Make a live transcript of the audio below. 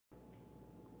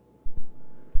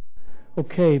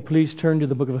Okay, please turn to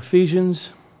the book of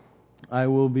Ephesians. I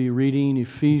will be reading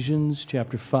Ephesians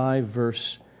chapter 5,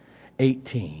 verse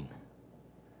 18.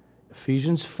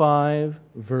 Ephesians 5,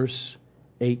 verse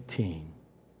 18.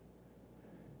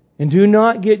 And do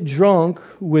not get drunk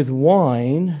with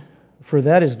wine, for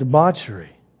that is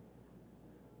debauchery,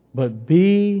 but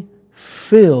be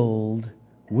filled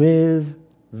with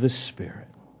the Spirit.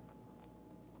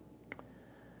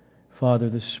 Father,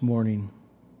 this morning,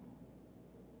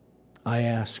 I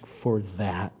ask for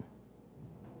that,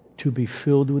 to be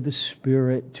filled with the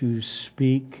Spirit, to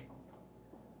speak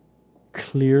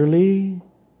clearly,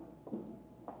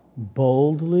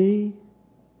 boldly,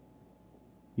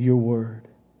 your word.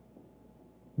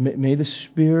 May the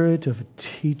Spirit of a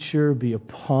teacher be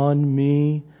upon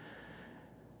me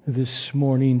this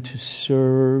morning to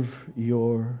serve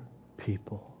your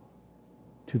people,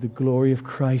 to the glory of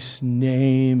Christ's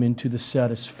name and to the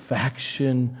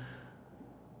satisfaction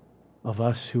of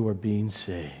us who are being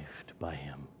saved by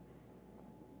Him.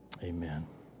 Amen.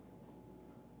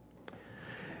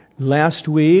 Last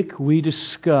week we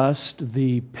discussed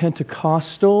the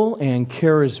Pentecostal and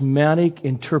charismatic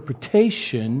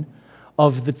interpretation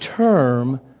of the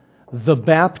term, the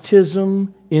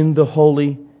baptism in the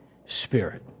Holy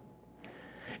Spirit.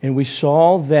 And we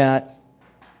saw that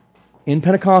in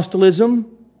Pentecostalism,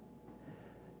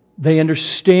 they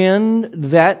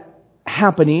understand that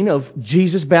happening of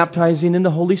Jesus baptizing in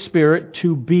the Holy Spirit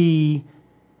to be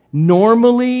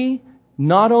normally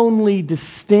not only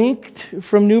distinct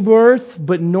from new birth,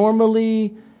 but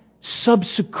normally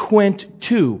subsequent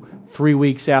to 3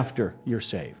 weeks after you're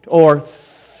saved, or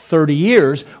 30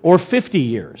 years, or 50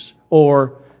 years,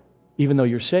 or even though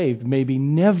you're saved, maybe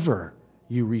never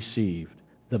you received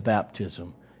the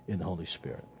baptism in the Holy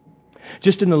Spirit.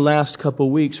 Just in the last couple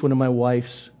of weeks, one of my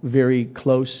wife's very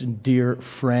close and dear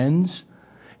friends,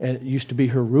 and it used to be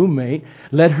her roommate,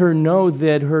 let her know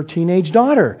that her teenage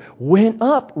daughter went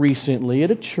up recently at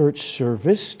a church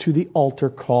service to the altar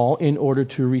call in order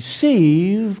to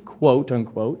receive, quote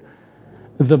unquote,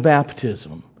 the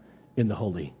baptism in the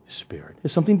Holy Spirit.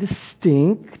 It's something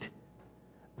distinct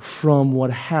from what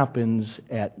happens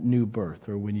at new birth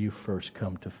or when you first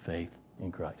come to faith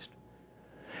in Christ.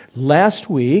 Last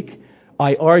week,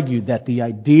 I argued that the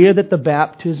idea that the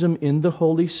baptism in the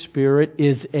Holy Spirit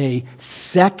is a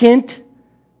second,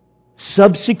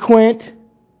 subsequent,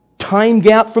 time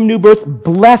gap from new birth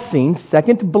blessing,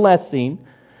 second blessing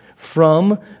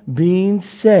from being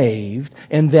saved,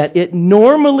 and that it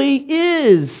normally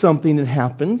is something that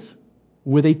happens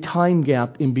with a time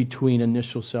gap in between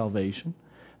initial salvation,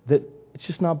 that it's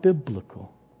just not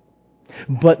biblical.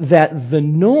 But that the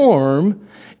norm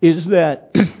is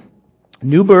that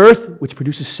new birth, which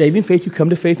produces saving faith, you come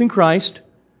to faith in Christ,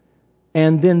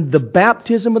 and then the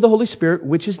baptism of the Holy Spirit,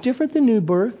 which is different than new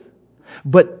birth,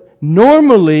 but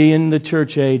normally in the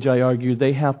church age, I argue,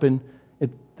 they happen at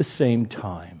the same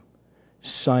time,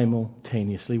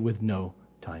 simultaneously with no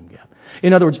time gap.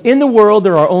 In other words, in the world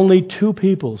there are only two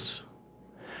peoples: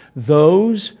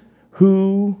 those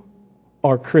who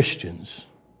are Christians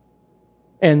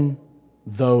and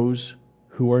those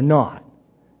who are not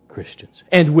Christians.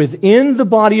 And within the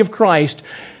body of Christ,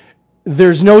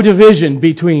 there's no division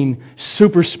between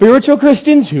super spiritual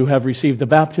Christians who have received the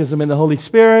baptism in the Holy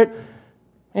Spirit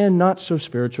and not so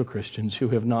spiritual Christians who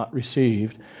have not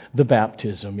received the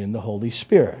baptism in the Holy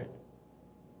Spirit.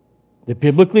 That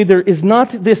biblically there is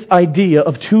not this idea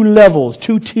of two levels,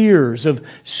 two tiers of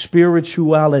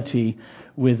spirituality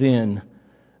within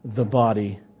the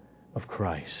body of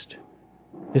Christ.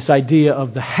 This idea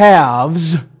of the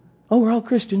haves. Oh, we're all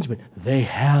Christians, but they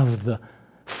have the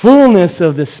fullness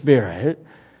of the Spirit.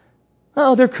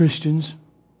 Oh, they're Christians,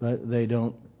 but they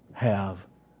don't have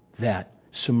that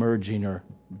submerging or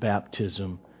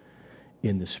baptism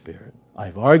in the Spirit.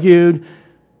 I've argued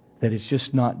that it's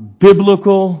just not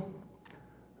biblical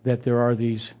that there are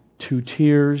these two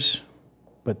tiers,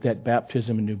 but that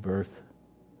baptism and new birth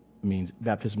means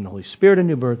baptism in the Holy Spirit and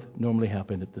new birth normally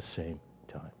happen at the same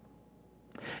time.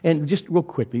 And just real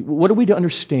quickly, what are we to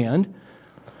understand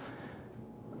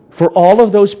for all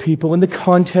of those people in the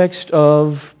context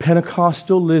of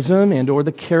Pentecostalism and or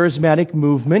the charismatic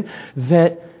movement,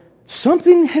 that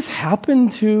something has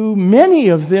happened to many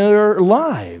of their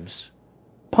lives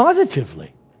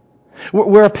positively,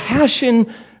 where a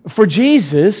passion for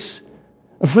Jesus,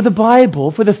 for the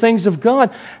Bible, for the things of God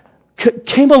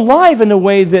came alive in a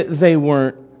way that they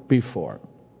weren't before?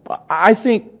 I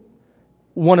think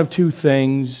one of two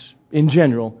things in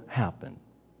general happen.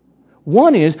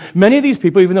 One is, many of these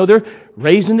people, even though they're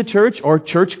raised in the church or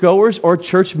churchgoers or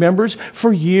church members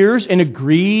for years and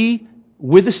agree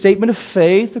with the statement of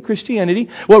faith of Christianity.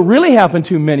 What really happened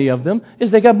to many of them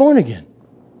is they got born again.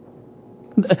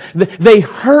 They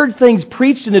heard things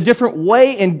preached in a different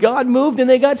way, and God moved, and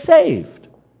they got saved.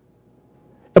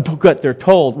 But they're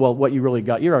told, well, what you really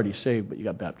got, you're already saved, but you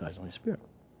got baptized in the Holy Spirit.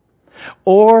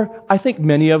 Or I think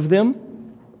many of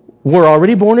them were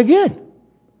already born again.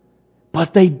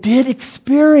 But they did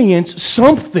experience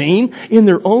something in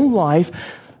their own life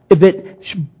that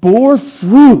bore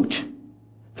fruit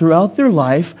throughout their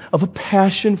life of a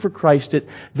passion for Christ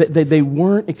that they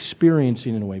weren't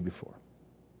experiencing in a way before.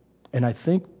 And I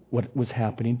think what was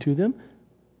happening to them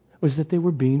was that they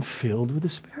were being filled with the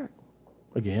Spirit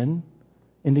again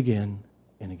and again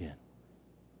and again.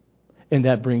 And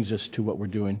that brings us to what we're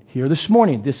doing here this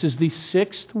morning. This is the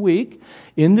 6th week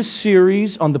in the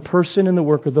series on the person and the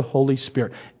work of the Holy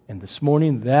Spirit. And this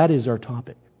morning, that is our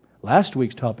topic. Last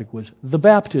week's topic was the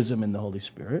baptism in the Holy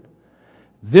Spirit.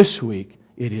 This week,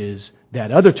 it is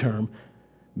that other term,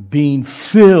 being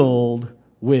filled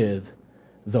with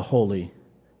the Holy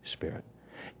Spirit.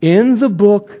 In the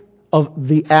book of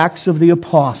the Acts of the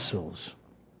Apostles,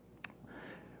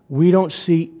 we don't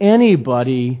see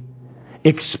anybody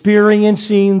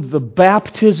experiencing the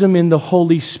baptism in the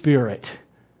Holy Spirit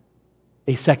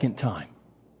a second time.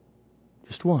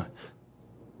 Just once.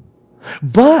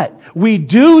 But we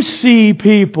do see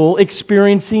people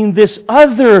experiencing this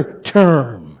other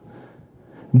term,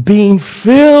 being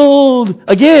filled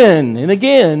again and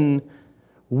again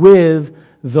with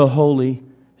the Holy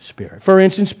Spirit. For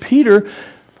instance, Peter,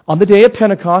 on the day of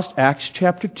Pentecost, Acts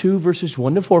chapter 2, verses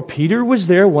 1 to 4, Peter was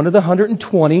there, one of the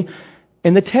 120,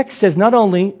 and the text says not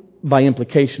only by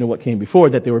implication of what came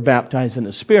before that they were baptized in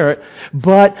the Spirit,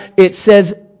 but it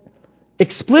says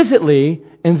explicitly,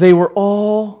 and they were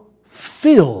all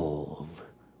filled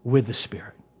with the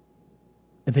Spirit.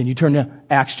 And then you turn to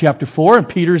Acts chapter 4, and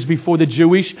Peter's before the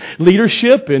Jewish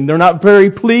leadership, and they're not very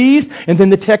pleased. And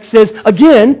then the text says,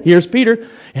 again, here's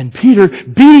Peter, and Peter,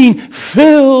 being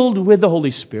filled with the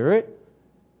Holy Spirit,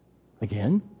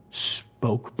 again,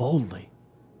 spoke boldly.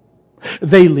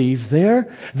 They leave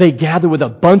there, they gather with a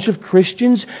bunch of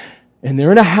Christians, and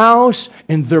they're in a house,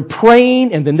 and they're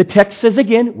praying, and then the text says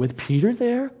again, with Peter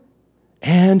there,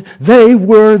 and they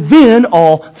were then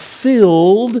all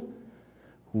filled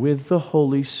with the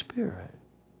Holy Spirit.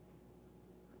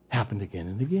 Happened again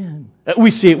and again.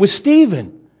 We see it with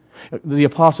Stephen. The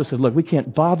apostle said, look, we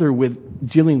can't bother with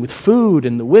dealing with food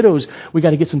and the widows. We've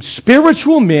got to get some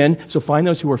spiritual men, so find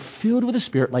those who are filled with the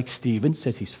Spirit, like Stephen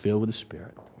says he's filled with the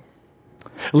Spirit.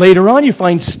 Later on, you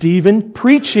find Stephen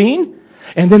preaching,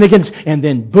 and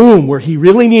then boom, where he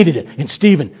really needed it. And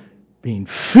Stephen, being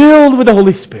filled with the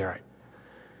Holy Spirit,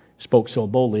 spoke so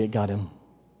boldly it got him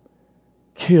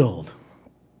killed.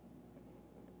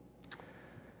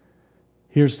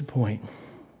 Here's the point.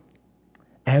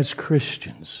 As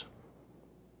Christians,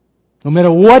 no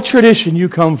matter what tradition you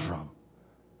come from,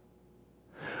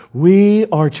 we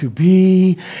are to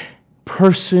be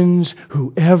persons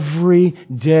who every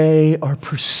day are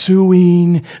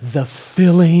pursuing the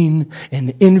filling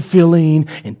and infilling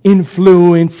and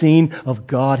influencing of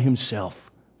God Himself,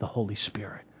 the Holy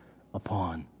Spirit,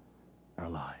 upon our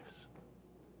lives.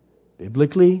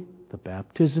 Biblically, the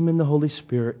baptism in the Holy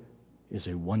Spirit is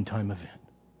a one-time event.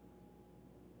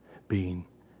 Being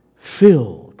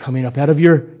filled, coming up out of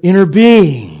your inner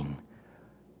being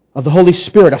of the Holy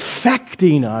Spirit,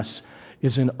 affecting us,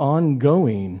 is an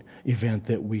ongoing event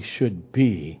that we should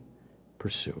be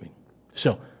pursuing.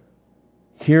 So,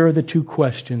 here are the two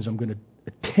questions I'm going to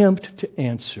attempt to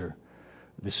answer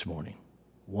this morning.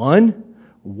 One,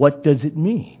 what does it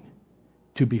mean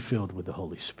to be filled with the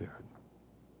Holy Spirit?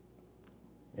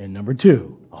 And number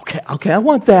two, okay, I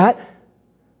want that.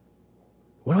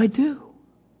 What do I do?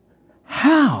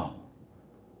 How?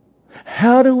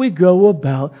 How do we go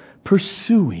about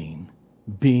pursuing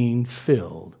being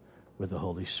filled with the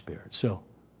Holy Spirit? So,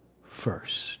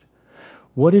 first,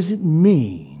 what does it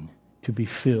mean to be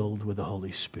filled with the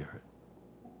Holy Spirit?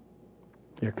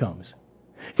 Here it comes.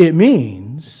 It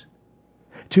means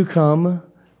to come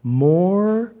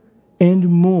more and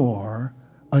more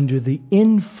under the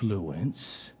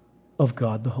influence of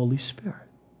God the Holy Spirit.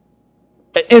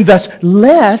 And thus,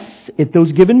 less, at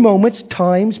those given moments,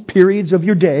 times, periods of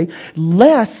your day,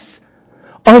 less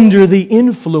under the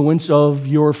influence of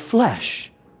your flesh,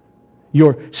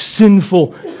 your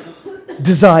sinful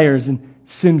desires and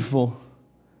sinful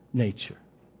nature.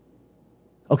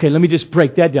 Okay, let me just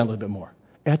break that down a little bit more.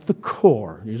 At the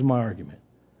core, here's my argument.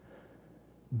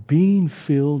 Being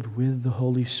filled with the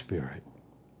Holy Spirit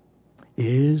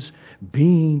is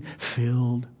being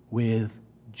filled with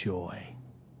joy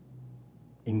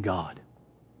in God.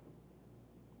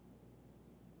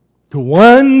 to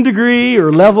one degree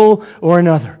or level or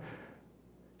another.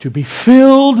 To be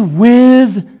filled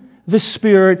with the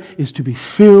Spirit is to be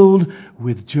filled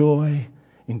with joy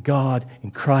in God,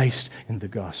 in Christ, in the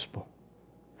gospel.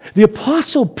 The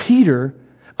Apostle Peter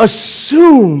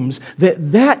assumes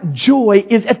that that joy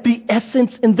is at the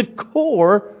essence and the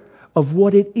core of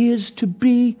what it is to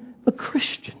be a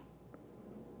Christian.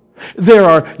 There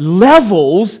are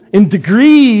levels and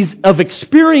degrees of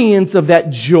experience of that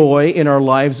joy in our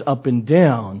lives up and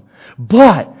down.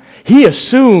 But he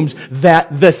assumes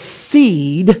that the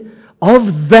seed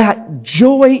of that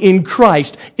joy in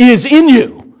Christ is in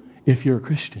you if you're a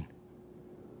Christian.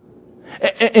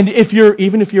 And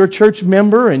even if you're a church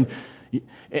member and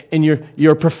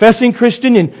you're a professing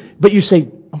Christian, but you say,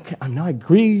 okay, I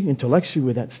agree intellectually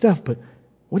with that stuff, but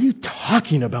what are you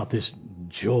talking about, this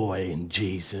joy in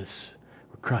Jesus?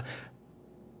 You're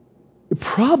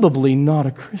probably not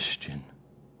a Christian.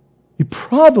 You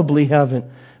probably haven't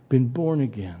been born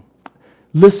again.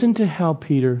 Listen to how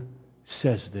Peter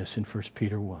says this in 1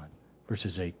 Peter 1, verse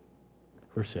 8.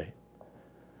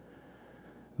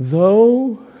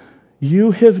 Though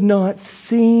you have not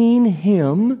seen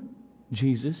Him,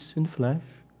 Jesus in flesh,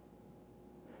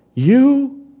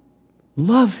 you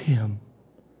love Him.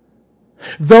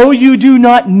 Though you do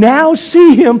not now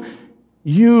see Him,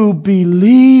 you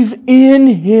believe in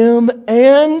Him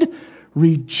and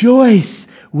rejoice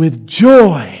with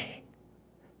joy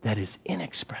that is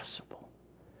inexpressible,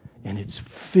 and it's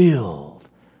filled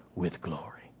with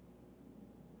glory.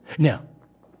 Now,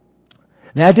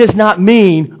 that does not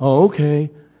mean, okay,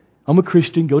 I'm a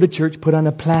Christian, go to church, put on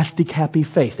a plastic happy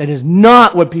face. That is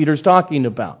not what Peter's talking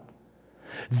about.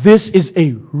 This is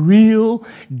a real,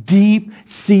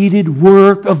 deep-seated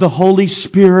work of the Holy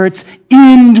Spirit's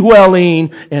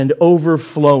indwelling and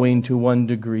overflowing to one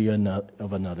degree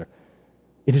of another.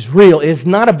 It is real. It is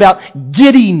not about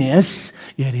giddiness.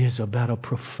 It is about a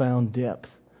profound depth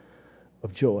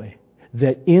of joy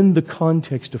that in the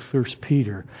context of 1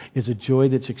 Peter is a joy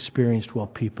that's experienced while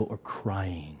people are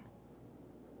crying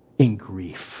in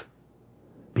grief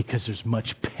because there's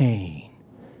much pain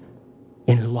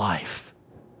in life.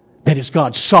 That is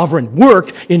God's sovereign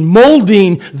work in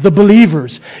molding the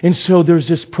believers. And so there's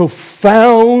this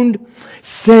profound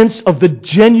sense of the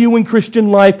genuine Christian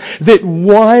life that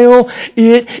while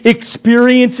it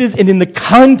experiences and in the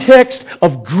context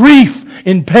of grief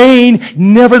and pain,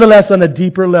 nevertheless on a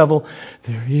deeper level,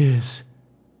 there is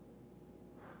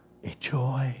a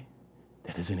joy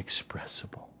that is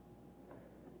inexpressible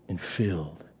and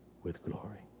filled with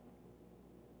glory.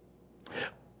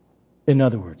 In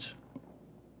other words,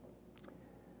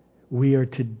 we are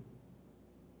to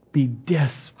be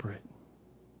desperate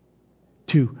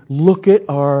to look at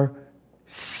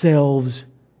ourselves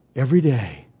every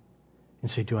day and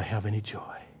say, do I have any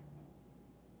joy?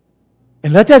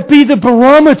 And let that be the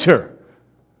barometer.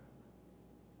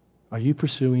 Are you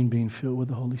pursuing being filled with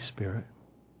the Holy Spirit?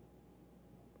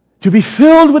 To be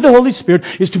filled with the Holy Spirit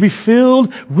is to be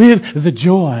filled with the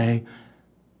joy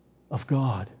of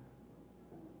God,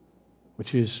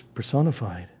 which is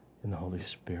personified in the Holy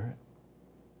Spirit.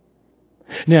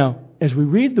 Now, as we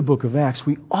read the book of Acts,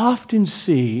 we often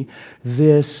see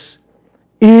this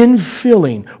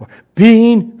infilling, or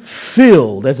being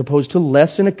filled, as opposed to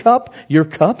less in a cup. Your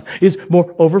cup is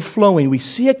more overflowing. We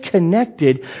see it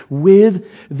connected with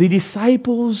the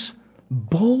disciples'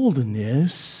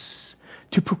 boldness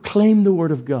to proclaim the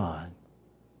Word of God.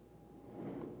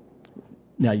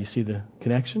 Now you see the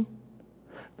connection?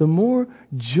 The more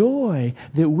joy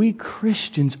that we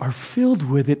Christians are filled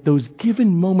with at those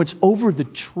given moments over the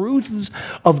truths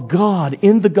of God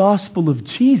in the gospel of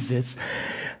Jesus,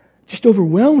 just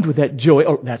overwhelmed with that joy,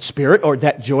 or that spirit, or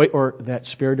that joy, or that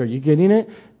spirit, are you getting it?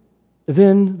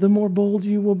 Then the more bold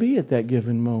you will be at that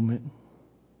given moment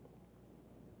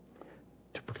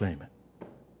to proclaim it.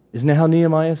 Isn't that how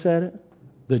Nehemiah said it?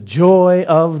 The joy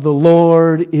of the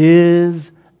Lord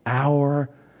is our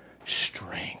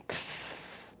strength,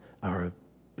 our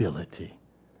ability.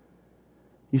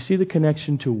 You see the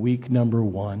connection to week number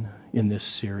 1 in this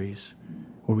series,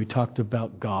 where we talked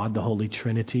about God, the Holy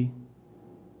Trinity,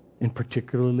 and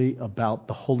particularly about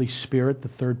the Holy Spirit, the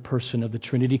third person of the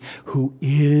Trinity, who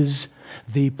is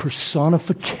the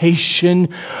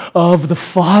personification of the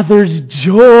Father's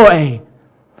joy,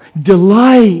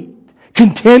 delight,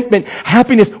 contentment,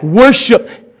 happiness, worship.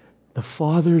 The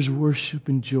Father's worship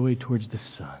and joy towards the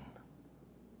Son.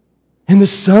 And the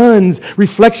Son's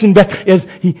reflection back as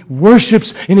He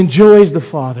worships and enjoys the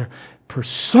Father,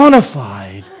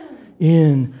 personified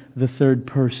in the third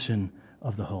person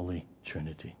of the Holy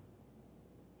Trinity.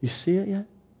 You see it yet?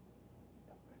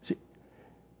 See,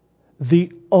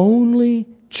 the only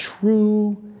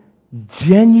true,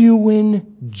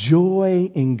 genuine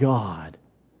joy in God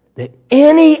that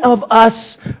any of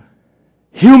us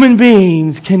human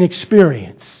beings can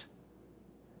experience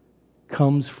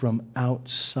comes from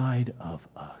outside of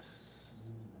us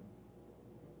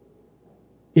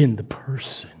in the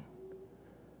person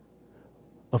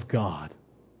of God,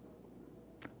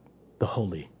 the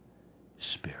Holy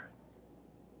Spirit,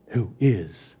 who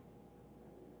is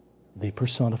the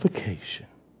personification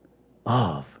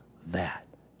of that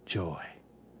joy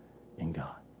in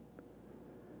God.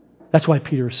 That's why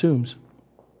Peter assumes,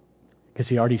 because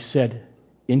he already said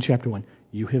in chapter 1,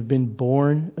 you have been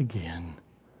born again.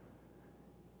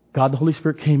 God the Holy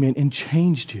Spirit came in and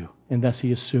changed you, and thus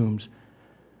he assumes,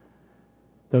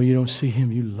 though you don't see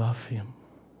Him, you love Him.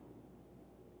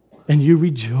 And you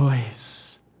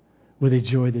rejoice with a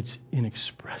joy that's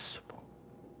inexpressible.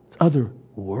 It's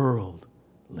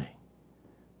otherworldly.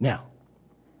 Now,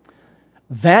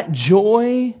 that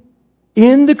joy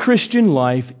in the Christian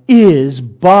life is,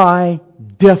 by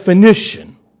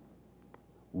definition,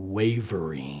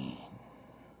 wavering.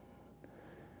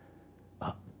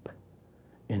 Up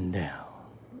and down.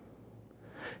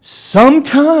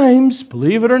 Sometimes,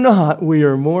 believe it or not, we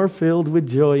are more filled with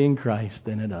joy in Christ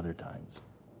than at other times.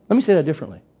 Let me say that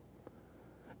differently.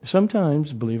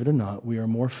 Sometimes, believe it or not, we are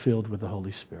more filled with the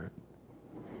Holy Spirit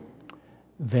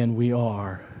than we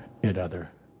are at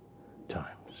other times.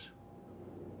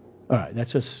 All right,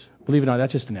 that's just, believe it or not,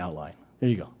 that's just an outline. There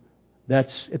you go.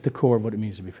 That's at the core of what it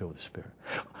means to be filled with the Spirit.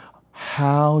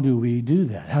 How do we do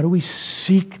that? How do we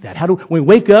seek that? When we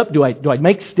wake up, do I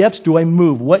make steps? Do I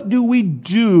move? What do we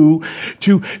do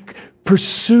to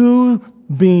pursue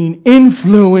being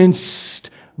influenced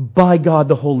by God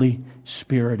the Holy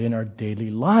Spirit in our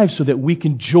daily lives so that we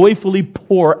can joyfully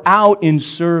pour out in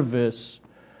service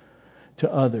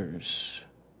to others?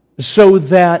 So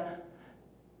that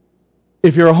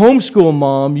if you're a homeschool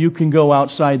mom, you can go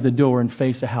outside the door and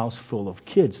face a house full of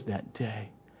kids that day.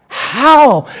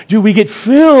 How do we get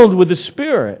filled with the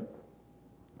Spirit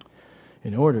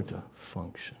in order to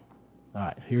function? All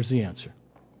right, here's the answer.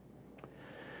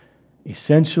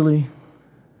 Essentially,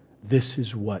 this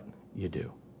is what you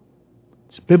do.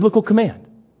 It's a biblical command.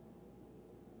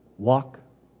 Walk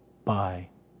by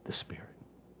the Spirit.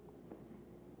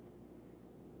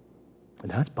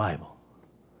 And that's Bible.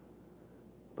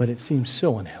 But it seems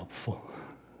so unhelpful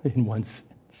in one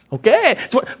sense. Okay?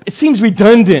 It seems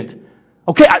redundant.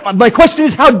 Okay, my question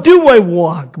is, how do I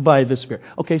walk by the Spirit?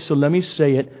 Okay, so let me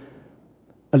say it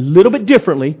a little bit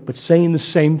differently, but saying the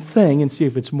same thing and see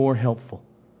if it's more helpful.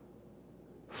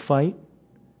 Fight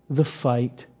the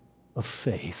fight of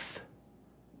faith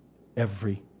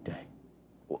every day.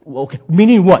 Okay,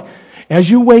 meaning what? As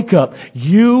you wake up,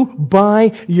 you're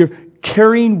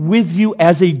carrying with you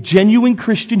as a genuine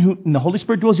Christian who and the Holy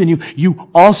Spirit dwells in you, you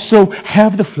also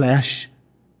have the flesh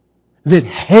that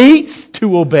hates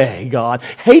to obey God,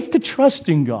 hates to trust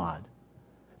in God.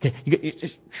 Okay,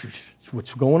 it's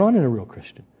what's going on in a real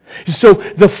Christian. So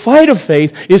the fight of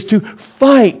faith is to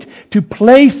fight, to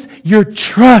place your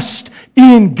trust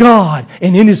in God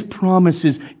and in His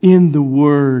promises in the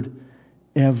Word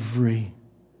every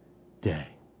day.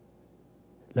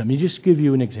 Let me just give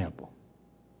you an example.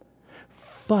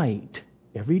 Fight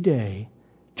every day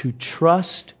to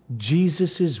trust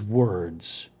Jesus'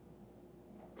 words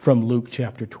from Luke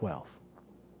chapter 12.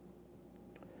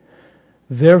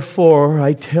 Therefore,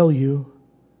 I tell you,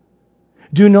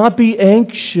 do not be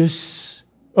anxious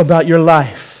about your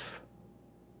life,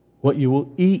 what you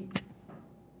will eat,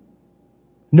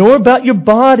 nor about your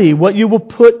body, what you will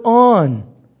put on.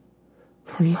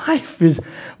 For life is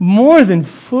more than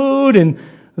food, and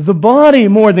the body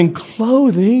more than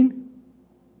clothing.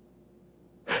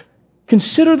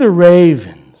 Consider the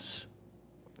ravens.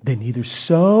 They neither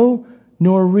sow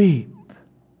nor reap.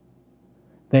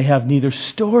 They have neither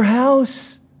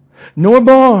storehouse nor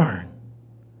barn.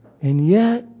 And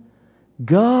yet,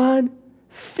 God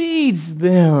feeds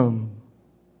them.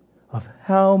 Of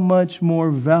how much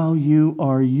more value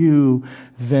are you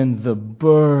than the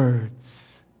birds?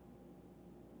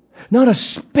 Not a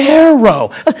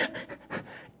sparrow,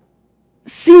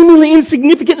 seemingly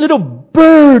insignificant little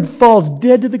bird falls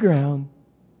dead to the ground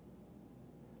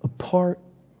apart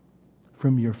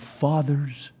from your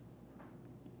Father's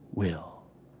will.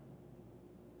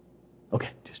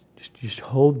 Okay, just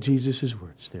hold Jesus'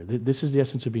 words there. This is the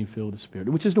essence of being filled with the Spirit,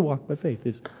 which is to walk by faith.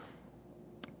 Is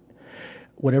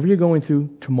whatever you're going through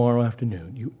tomorrow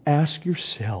afternoon, you ask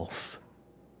yourself,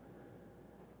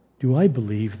 do I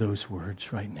believe those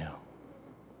words right now?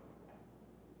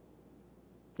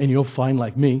 And you'll find,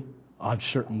 like me, I'm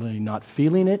certainly not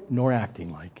feeling it nor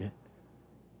acting like it.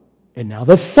 And now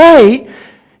the fight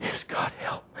is, God,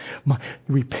 help.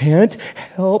 Repent,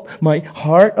 help my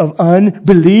heart of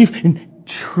unbelief, and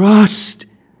trust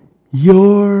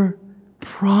your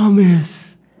promise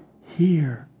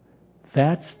here.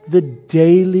 That's the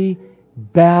daily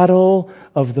battle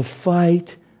of the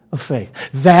fight of faith.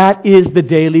 That is the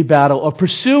daily battle of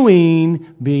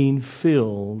pursuing being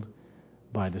filled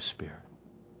by the Spirit.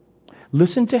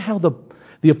 Listen to how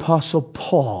the Apostle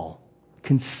Paul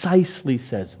concisely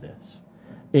says this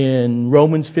in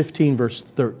Romans 15, verse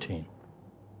 13.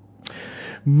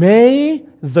 May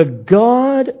the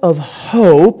God of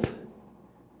hope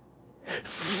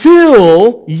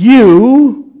fill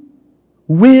you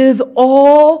with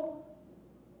all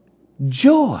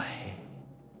joy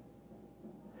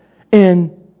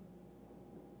and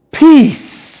peace,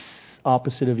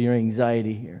 opposite of your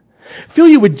anxiety here. Fill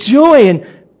you with joy and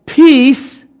peace.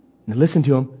 Now listen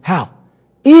to him. How?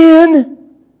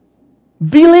 In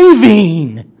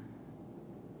believing.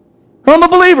 I'm a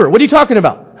believer. What are you talking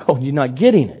about? Oh, you're not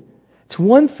getting it. It's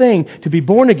one thing to be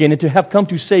born again and to have come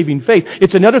to saving faith.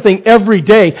 It's another thing every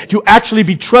day to actually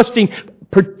be trusting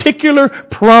particular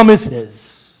promises.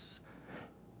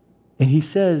 And he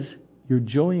says, your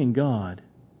joy in God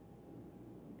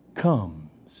comes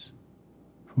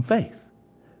from faith,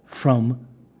 from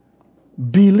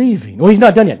believing. Oh, he's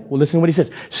not done yet. Well, listen to what he says.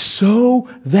 So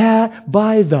that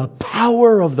by the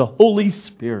power of the Holy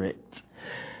Spirit,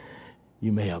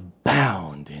 you may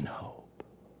abound in hope.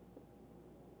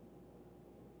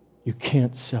 You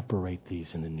can't separate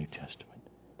these in the New Testament.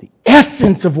 The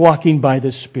essence of walking by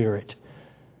the Spirit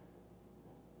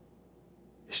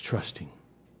is trusting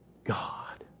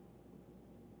God.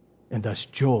 And thus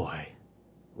joy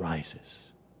rises.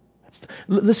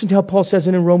 Listen to how Paul says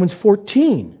it in Romans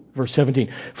 14, verse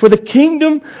 17. For the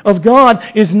kingdom of God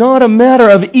is not a matter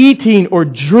of eating or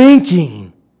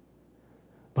drinking,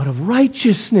 but of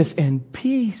righteousness and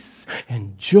peace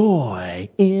and joy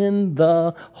in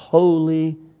the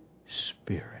Holy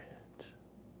Spirit.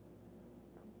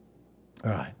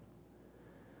 All right.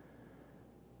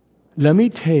 Let me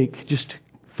take, just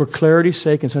for clarity's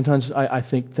sake, and sometimes I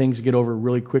think things get over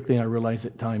really quickly and I realize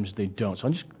at times they don't. So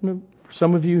I'm just going to, for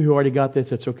some of you who already got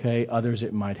this, it's okay. Others,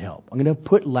 it might help. I'm going to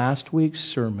put last week's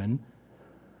sermon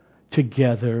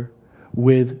together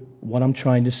with what I'm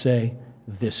trying to say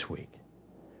this week.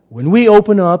 When we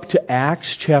open up to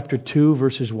Acts chapter 2,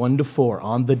 verses 1 to 4,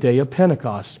 on the day of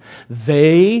Pentecost,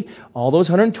 all those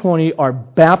 120, are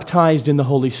baptized in the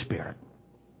Holy Spirit.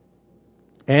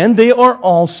 And they are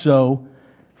also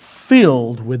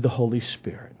filled with the Holy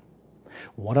Spirit.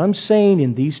 What I'm saying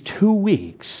in these 2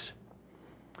 weeks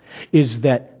is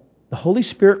that the Holy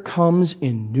Spirit comes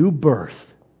in new birth,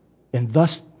 and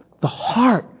thus the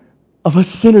heart of us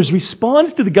sinners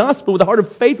responds to the gospel with a heart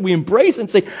of faith we embrace and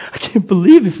say, I can't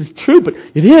believe this is true, but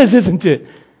it is, isn't it?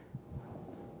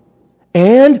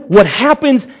 And what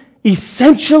happens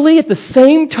essentially at the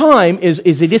same time is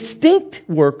a distinct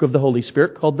work of the Holy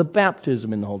Spirit called the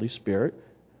baptism in the Holy Spirit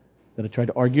that I tried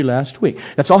to argue last week.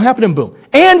 That's all happening, boom.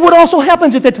 And what also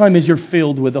happens at that time is you're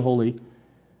filled with the Holy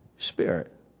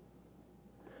Spirit.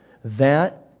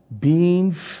 That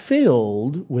being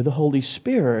filled with the Holy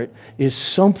Spirit is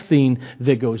something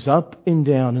that goes up and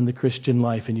down in the Christian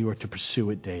life, and you are to pursue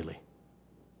it daily.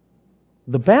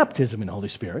 The baptism in the Holy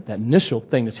Spirit, that initial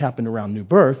thing that's happened around new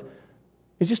birth,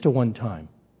 is just a one-time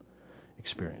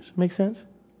experience. Make sense?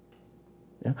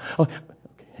 Yeah? Okay.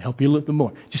 Help you a little bit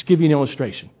more. Just give you an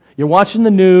illustration. You're watching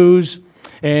the news,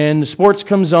 and the sports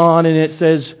comes on, and it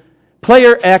says,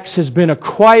 Player X has been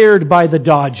acquired by the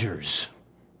Dodgers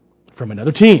from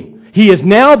another team. He has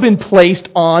now been placed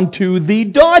onto the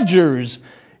Dodgers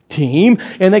team,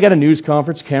 and they got a news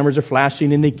conference, cameras are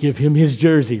flashing, and they give him his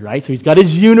jersey, right? So he's got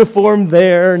his uniform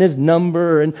there and his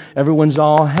number, and everyone's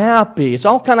all happy. It's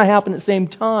all kind of happening at the same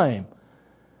time.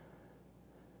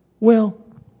 Well,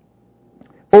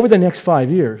 over the next 5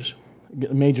 years,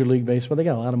 Major League Baseball, they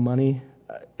got a lot of money.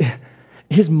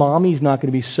 His mommy's not going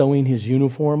to be sewing his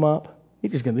uniform up.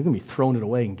 They're going to be throwing it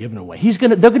away and giving it away.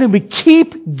 They're going to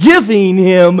keep giving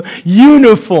him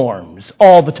uniforms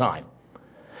all the time.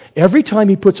 Every time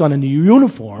he puts on a new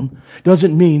uniform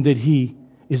doesn't mean that he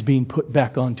is being put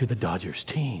back onto the Dodgers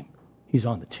team. He's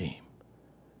on the team.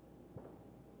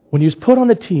 When he was put on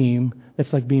the team,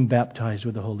 that's like being baptized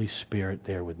with the Holy Spirit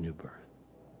there with new birth.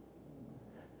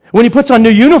 When he puts on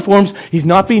new uniforms, he's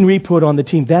not being re-put on the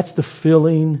team. That's the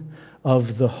filling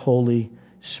of the Holy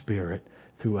Spirit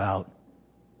throughout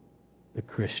the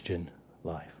Christian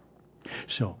life.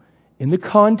 So, in the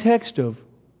context of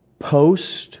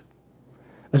post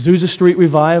Azusa Street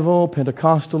Revival,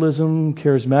 Pentecostalism,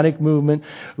 Charismatic Movement.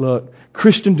 Look,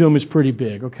 Christendom is pretty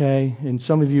big, okay? And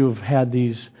some of you have had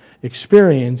these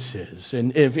experiences.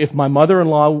 And if my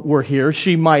mother-in-law were here,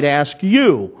 she might ask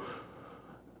you,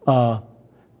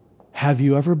 have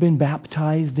you ever been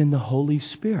baptized in the Holy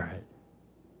Spirit?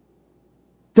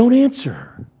 Don't answer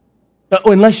her.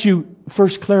 Unless you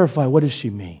first clarify, what does she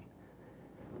mean?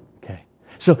 Okay.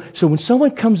 So when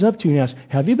someone comes up to you and asks,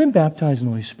 have you been baptized in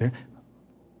the Holy Spirit?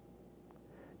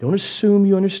 Don't assume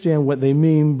you understand what they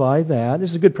mean by that.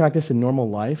 This is a good practice in normal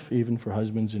life, even for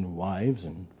husbands and wives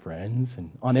and friends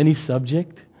and on any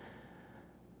subject.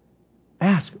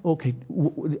 Ask, okay,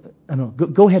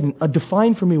 go ahead and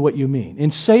define for me what you mean.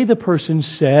 And say the person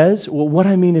says, well, what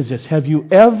I mean is this. Have you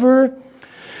ever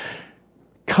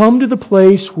come to the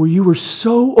place where you were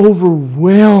so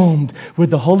overwhelmed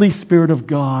with the Holy Spirit of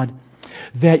God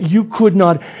that you could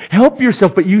not help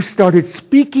yourself, but you started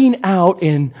speaking out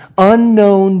in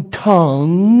unknown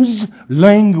tongues,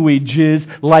 languages,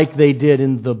 like they did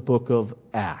in the book of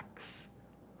Acts?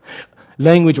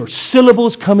 Language or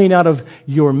syllables coming out of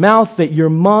your mouth that your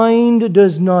mind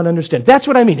does not understand. That's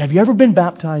what I mean. Have you ever been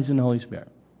baptized in the Holy Spirit?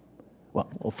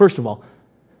 Well, first of all,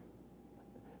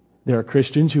 there are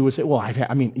Christians who would say, well,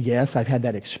 yes, I've had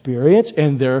that experience.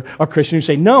 And there are Christians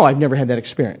who say, no, I've never had that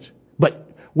experience. But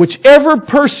whichever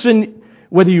person,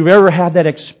 whether you've ever had that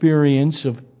experience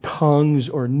of tongues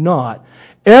or not,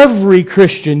 every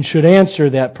Christian should answer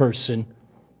that person,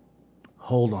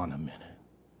 hold on a minute.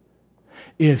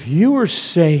 If you are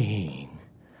saying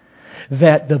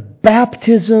that the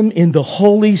baptism in the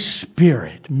Holy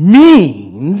Spirit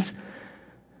means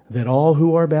that all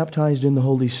who are baptized in the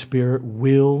Holy Spirit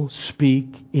will speak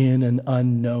in an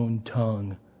unknown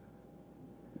tongue,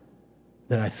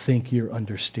 then I think your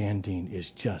understanding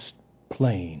is just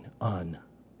plain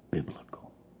unbiblical.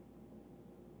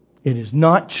 It is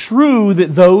not true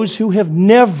that those who have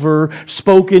never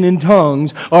spoken in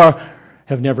tongues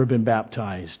have never been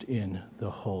baptized in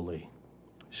the Holy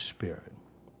Spirit.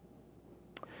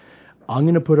 I'm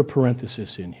going to put a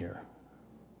parenthesis in here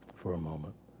for a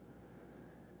moment.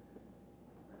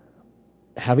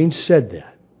 Having said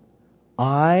that,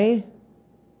 I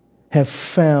have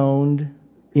found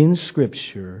in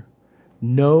Scripture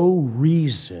no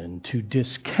reason to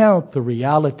discount the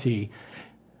reality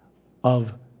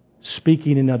of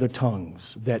speaking in other tongues,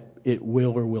 that it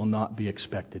will or will not be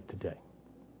expected today.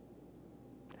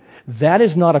 That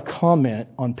is not a comment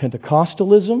on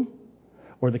Pentecostalism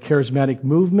or the charismatic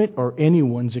movement or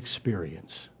anyone's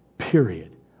experience.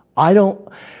 Period. There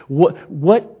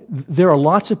are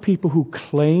lots of people who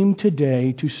claim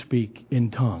today to speak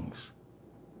in tongues.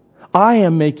 I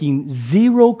am making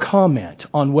zero comment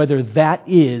on whether that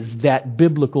is that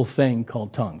biblical thing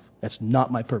called tongues. That's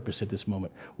not my purpose at this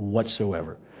moment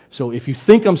whatsoever. So if you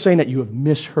think I'm saying that, you have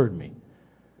misheard me.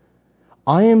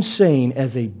 I am saying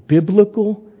as a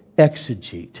biblical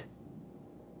exegete,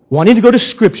 wanting to go to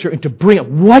Scripture and to bring up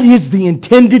what is the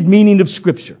intended meaning of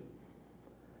Scripture,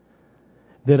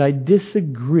 that I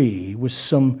disagree with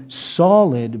some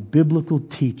solid biblical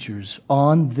teachers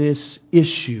on this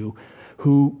issue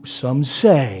who some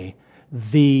say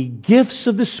the gifts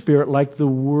of the Spirit, like the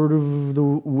word of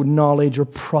the knowledge or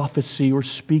prophecy or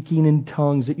speaking in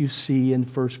tongues that you see in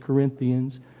 1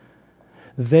 Corinthians,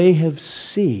 they have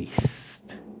ceased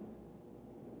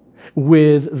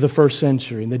with the first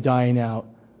century and the dying out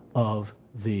of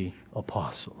the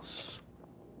apostles.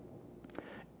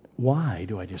 Why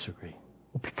do I disagree?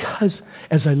 Well, because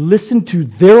as I listen to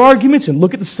their arguments and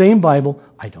look at the same Bible,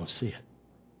 I don't see it.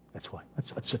 That's why.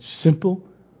 That's such simple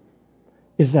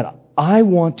is that I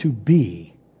want to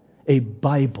be a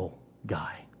Bible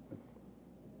guy.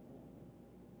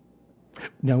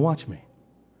 Now watch me.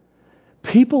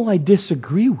 People I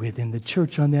disagree with in the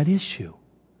church on that issue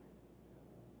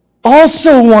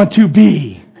also want to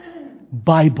be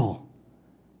Bible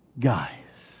guys.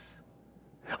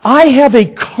 I have a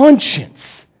conscience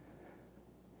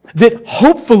that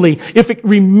hopefully, if it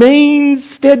remains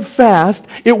steadfast,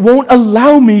 it won't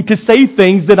allow me to say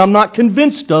things that I'm not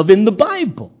convinced of in the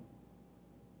Bible.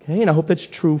 Okay, and I hope that's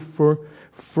true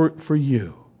for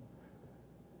you.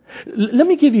 Let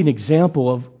me give you an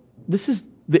example of, this is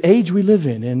the age we live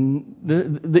in,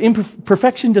 and the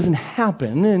imperfection doesn't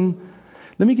happen, and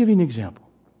let me give you an example.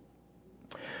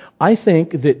 I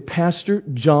think that Pastor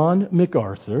John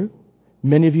MacArthur,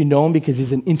 many of you know him because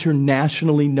he's an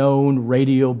internationally known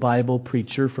radio Bible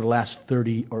preacher for the last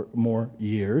 30 or more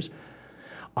years.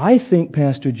 I think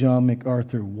Pastor John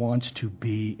MacArthur wants to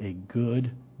be a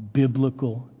good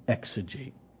biblical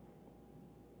exegete,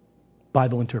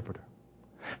 Bible interpreter.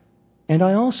 And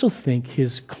I also think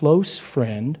his close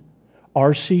friend,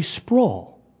 R.C.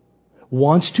 Sproul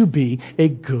wants to be a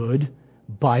good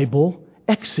Bible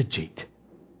exegete,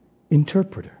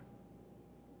 interpreter.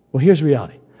 Well, here's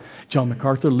reality. John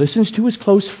MacArthur listens to his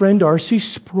close friend R.C.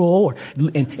 Sproul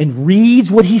and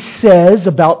reads what he says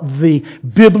about the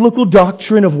biblical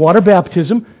doctrine of water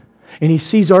baptism, and he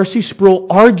sees R.C. Sproul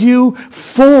argue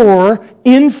for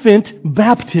infant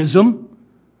baptism.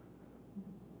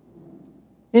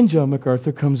 And John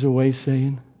MacArthur comes away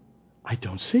saying, I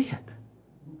don't see it.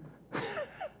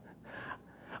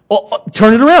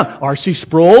 Turn it around. R.C.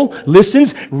 Sproul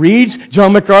listens, reads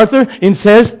John MacArthur, and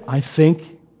says, I think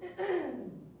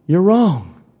you're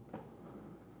wrong.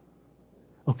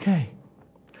 Okay.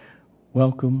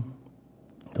 Welcome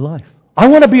to life. I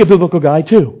want to be a biblical guy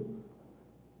too.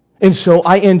 And so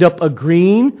I end up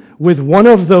agreeing with one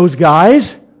of those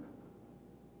guys,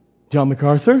 John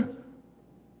MacArthur.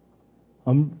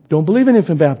 I don't believe in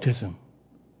infant baptism.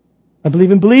 I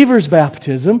believe in believer's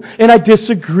baptism, and I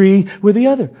disagree with the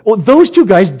other. Well, those two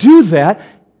guys do that,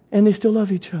 and they still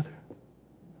love each other.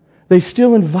 They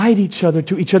still invite each other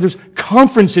to each other's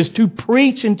conferences to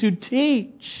preach and to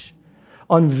teach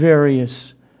on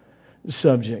various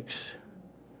subjects.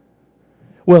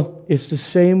 Well, it's the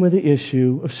same with the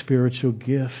issue of spiritual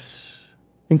gifts,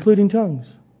 including tongues.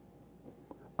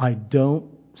 I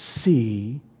don't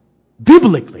see,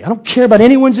 biblically, I don't care about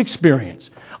anyone's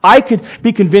experience. I could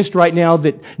be convinced right now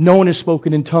that no one has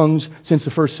spoken in tongues since the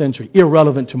first century.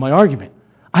 Irrelevant to my argument.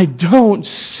 I don't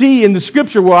see in the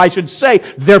Scripture where I should say,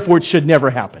 therefore it should never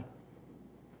happen.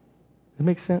 Does that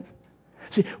make sense?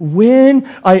 See, when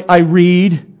I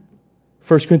read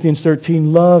 1 Corinthians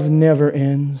 13, love never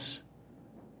ends.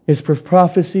 As for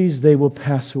prophecies, they will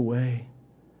pass away.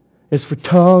 As for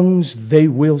tongues, they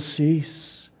will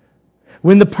cease.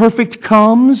 When the perfect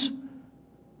comes,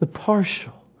 the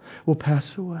partial will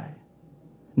pass away.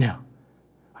 Now,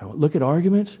 I will look at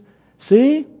arguments.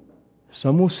 See,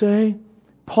 some will say,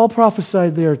 Paul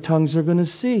prophesied there, tongues are going to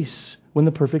cease when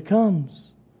the perfect comes.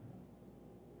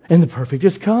 And the perfect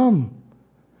has come.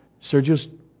 Sergio's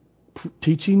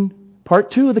teaching part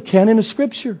 2 of the canon of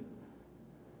Scripture.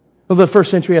 Well, the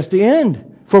first century has to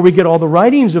end before we get all the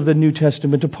writings of the New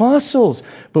Testament apostles.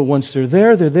 But once they're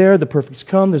there, the perfect's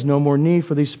come, there's no more need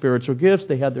for these spiritual gifts.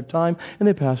 They had their time and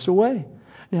they passed away.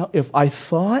 Now, if I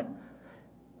thought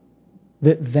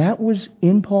that was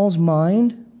in Paul's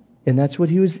mind, and that's what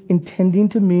he was intending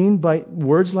to mean by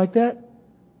words like that,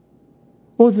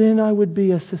 well, then I would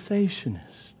be a cessationist.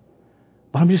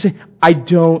 But I'm just saying, I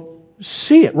don't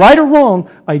see it. Right or wrong,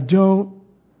 I don't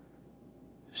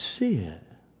see it.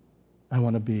 I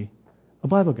want to be a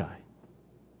Bible guy.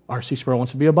 R.C. Sproul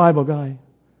wants to be a Bible guy.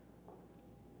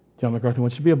 John MacArthur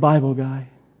wants to be a Bible guy.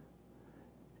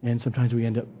 And sometimes we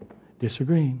end up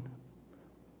disagreeing.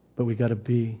 But we got to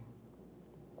be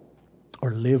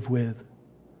or live with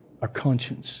our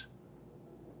conscience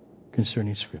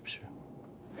concerning Scripture.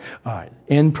 All right.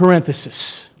 In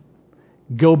parenthesis,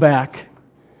 go back.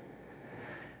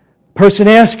 Person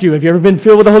asks you, have you ever been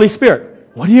filled with the Holy Spirit?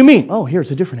 What do you mean? Oh, here's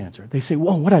a different answer. They say,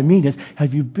 well, what I mean is,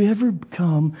 have you ever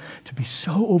come to be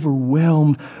so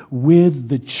overwhelmed with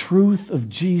the truth of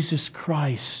Jesus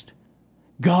Christ,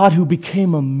 God who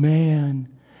became a man,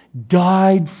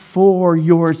 died for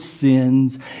your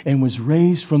sins, and was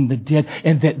raised from the dead,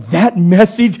 and that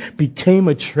message became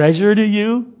a treasure to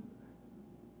you?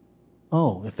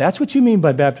 Oh, if that's what you mean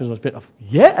by baptism of the Spirit,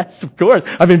 yes, of course.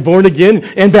 I've been born again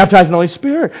and baptized in the Holy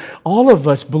Spirit. All of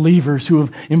us believers who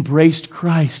have embraced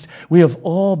Christ, we have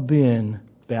all been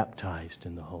baptized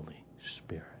in the Holy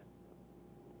Spirit.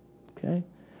 Okay?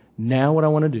 Now what I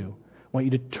want to do, I want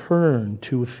you to turn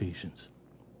to Ephesians.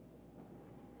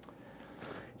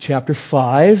 Chapter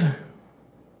 5.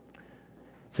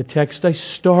 It's a text I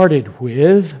started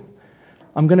with.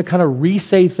 I'm going to kind of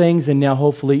re-say things and now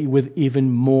hopefully with even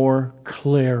more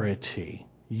clarity,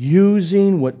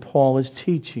 using what Paul is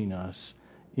teaching us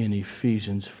in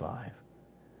Ephesians 5.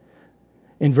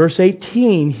 In verse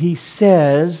 18, he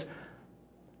says,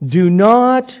 do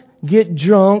not get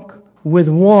drunk with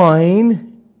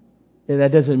wine.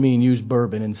 That doesn't mean use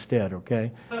bourbon instead,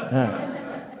 okay?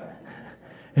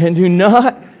 And do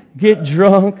not get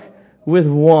drunk with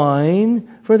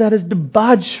wine, for that is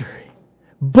debauchery.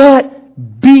 But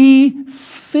be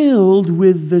filled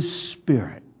with the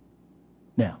Spirit.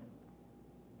 Now,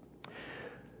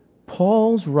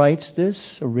 Paul writes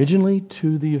this originally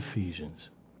to the Ephesians.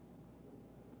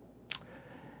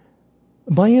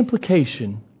 By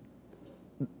implication,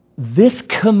 this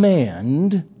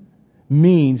command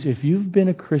means if you've been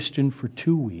a Christian for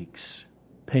 2 weeks,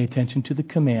 pay attention to the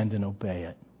command and obey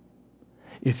it.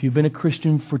 If you've been a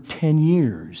Christian for 10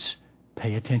 years,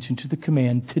 Pay attention to the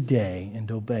command today and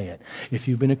obey it. If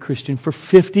you've been a Christian for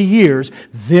 50 years,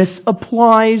 this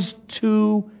applies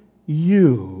to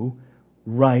you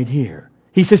right here.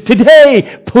 He says,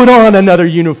 today, put on another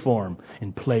uniform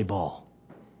and play ball.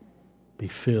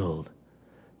 Be filled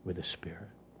with the Spirit.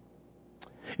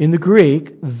 In the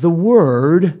Greek, the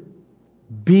word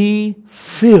be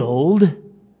filled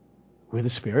with the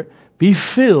Spirit, be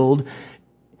filled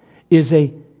is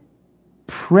a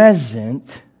present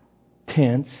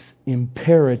tense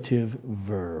imperative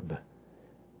verb.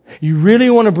 You really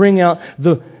want to bring out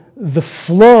the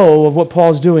flow of what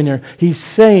Paul's doing there. He's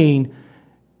saying,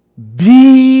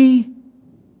 being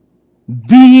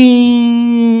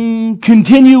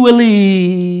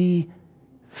continually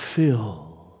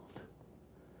filled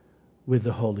with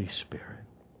the Holy Spirit.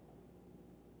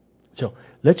 So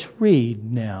let's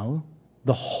read now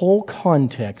the whole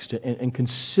context and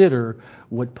consider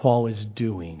what Paul is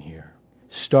doing here.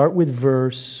 Start with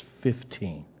verse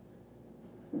 15.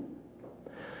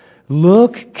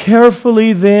 Look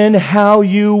carefully then how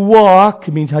you walk,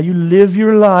 it means how you live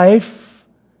your life,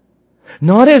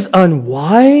 not as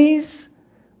unwise,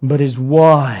 but as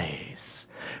wise,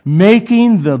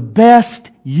 making the best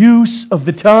use of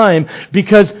the time,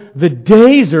 because the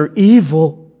days are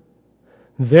evil.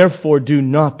 Therefore do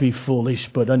not be foolish,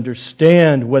 but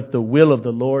understand what the will of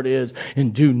the Lord is,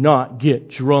 and do not get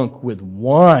drunk with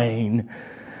wine,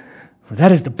 for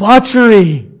that is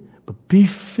debauchery. But be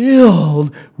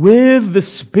filled with the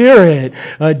Spirit,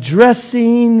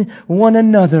 addressing one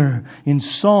another in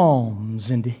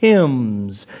psalms and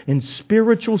hymns and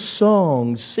spiritual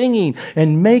songs, singing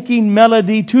and making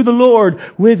melody to the Lord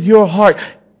with your heart,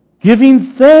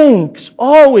 giving thanks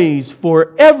always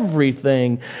for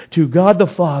everything to God the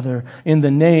Father in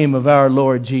the name of our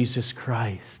Lord Jesus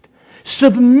Christ,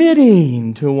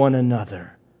 submitting to one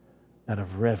another out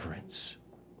of reverence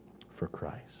for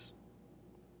Christ.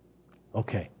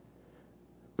 Okay.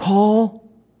 Paul,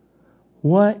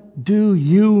 what do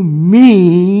you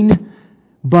mean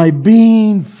by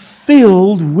being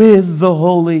filled with the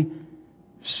Holy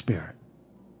Spirit?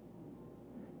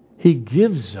 He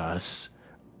gives us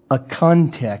a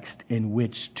context in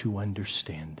which to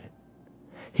understand it.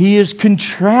 He is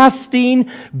contrasting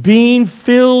being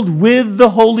filled with the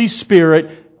Holy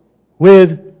Spirit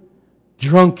with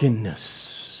drunkenness.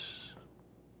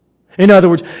 In other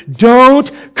words,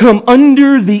 don't come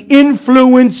under the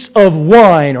influence of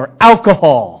wine or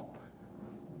alcohol.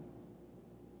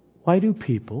 Why do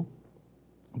people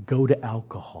go to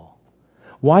alcohol?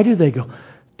 Why do they go?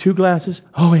 2 glasses?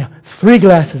 Oh yeah, 3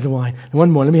 glasses of wine. One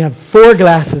more. Let me have 4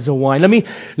 glasses of wine. Let me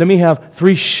have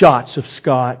 3 shots of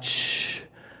scotch.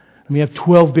 Let me have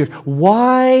 12 beers.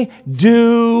 Why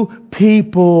do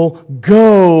people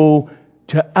go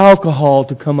to alcohol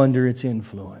to come under its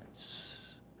influence?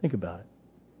 Think about it.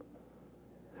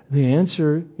 The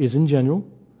answer is, in general,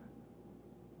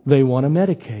 they want to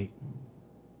medicate.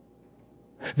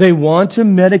 They want to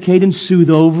medicate and soothe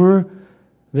over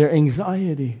their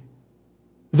anxiety,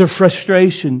 their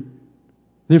frustration,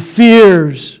 their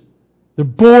fears, their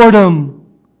boredom,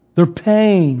 their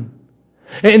pain.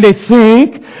 And they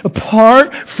think,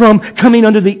 apart from coming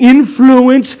under the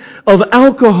influence of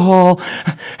alcohol,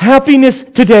 happiness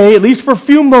today, at least for a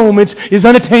few moments, is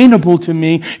unattainable to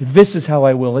me. This is how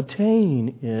I will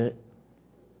attain it.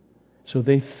 So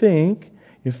they think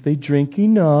if they drink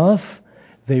enough,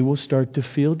 they will start to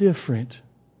feel different.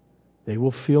 They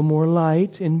will feel more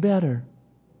light and better.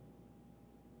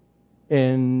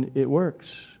 And it works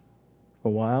for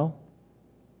a while.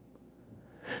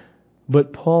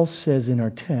 But Paul says in our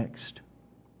text,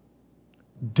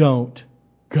 don't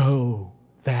go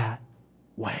that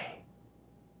way.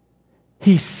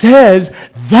 He says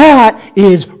that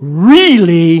is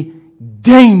really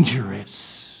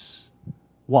dangerous.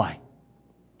 Why?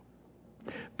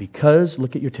 Because,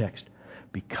 look at your text,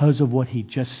 because of what he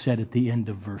just said at the end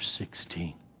of verse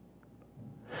 16.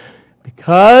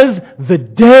 Because the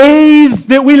days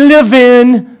that we live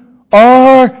in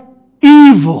are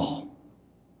evil.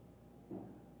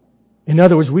 In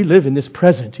other words, we live in this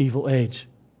present evil age.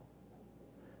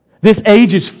 This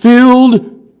age is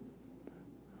filled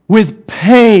with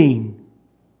pain,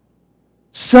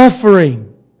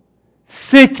 suffering,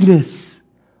 sickness,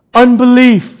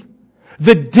 unbelief,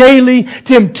 the daily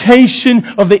temptation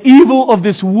of the evil of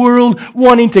this world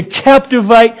wanting to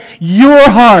captivate your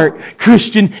heart,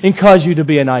 Christian, and cause you to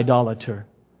be an idolater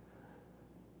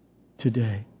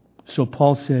today. So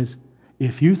Paul says,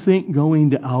 if you think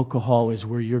going to alcohol is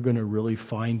where you're going to really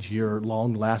find your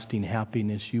long-lasting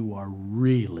happiness, you are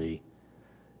really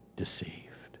deceived.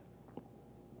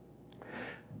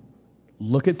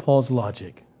 Look at Paul's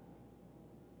logic.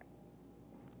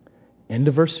 End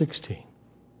of verse 16.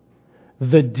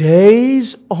 The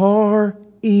days are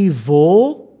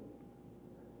evil,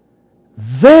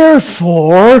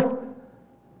 therefore,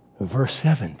 verse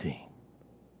 17.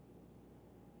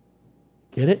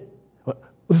 Get it?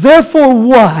 Therefore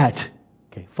what?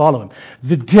 Okay, follow him.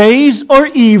 The days are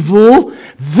evil,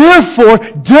 therefore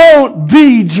don't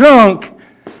be drunk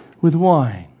with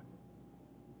wine.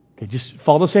 Okay, just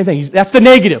follow the same thing. That's the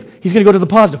negative. He's going to go to the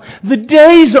positive. The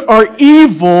days are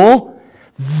evil,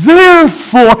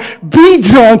 therefore be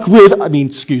drunk with,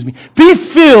 be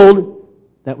filled,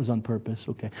 that was on purpose,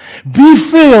 okay. Be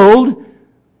filled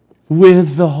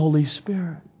with the Holy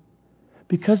Spirit.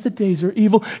 Because the days are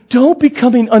evil, don't be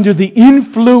coming under the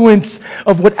influence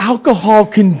of what alcohol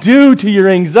can do to your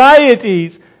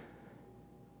anxieties,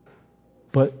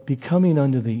 but be coming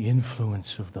under the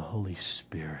influence of the Holy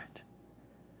Spirit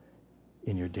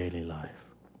in your daily life.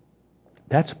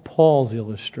 That's Paul's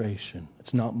illustration.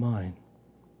 It's not mine.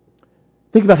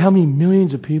 Think about how many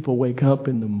millions of people wake up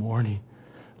in the morning.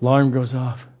 Alarm goes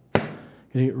off.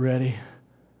 Get ready.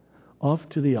 Off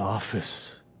to the office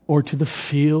or to the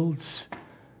fields.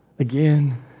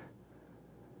 Again,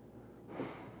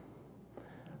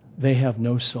 they have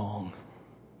no song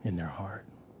in their heart.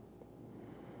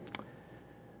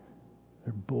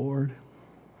 They're bored,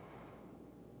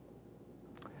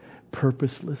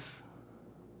 purposeless.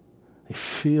 They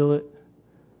feel it.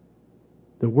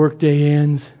 The workday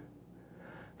ends.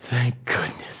 Thank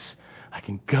goodness I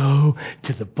can go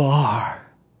to the bar.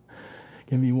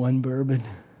 Give me one bourbon,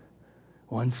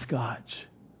 one scotch,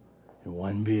 and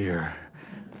one beer.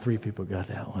 3 people got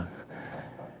that one.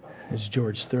 As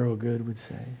George Thorogood would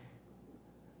say.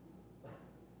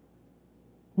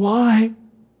 Why?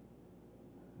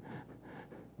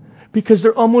 Because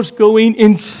they're almost going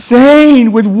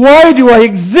insane with why do I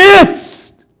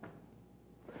exist?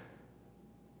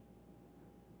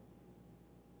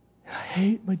 I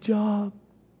hate my job.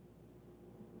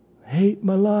 I hate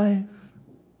my life.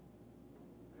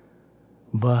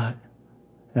 But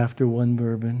after one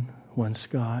bourbon, one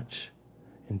scotch,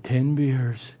 and 10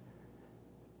 beers,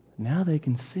 now they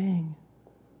can sing.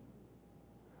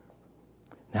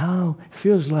 Now it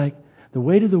feels like the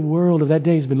weight of the world of that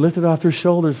day has been lifted off their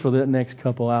shoulders for that next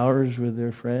couple hours with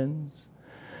their friends.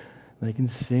 They can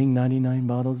sing 99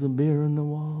 bottles of beer on the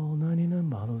wall, 99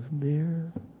 bottles of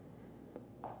beer.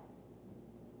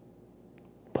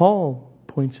 Paul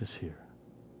points us here.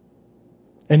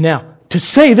 And now, to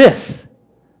say this,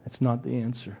 that's not the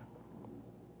answer.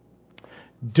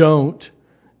 Don't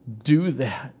do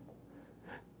that.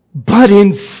 But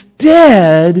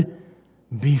instead,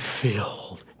 be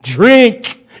filled.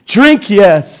 Drink,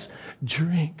 yes,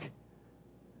 drink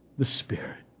the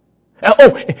Spirit.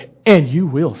 Oh, and you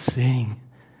will sing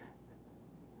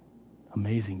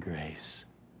Amazing Grace.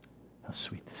 How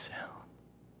sweet the sound.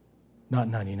 Not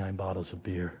 99 bottles of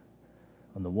beer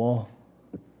on the wall.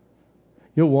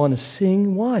 You'll want to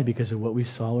sing. Why? Because of what we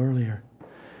saw earlier.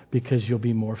 Because you'll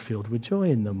be more filled with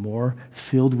joy. And the more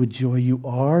filled with joy you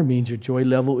are, means your joy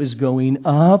level is going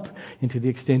up. And to the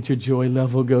extent your joy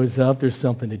level goes up, there's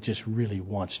something that just really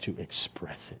wants to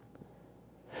express it.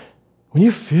 When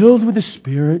you're filled with the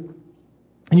Spirit,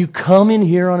 and you come in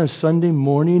here on a Sunday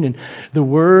morning, and the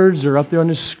words are up there on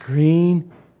the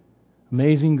screen,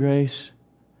 Amazing Grace,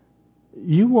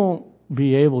 you won't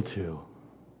be able to,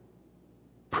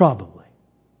 probably,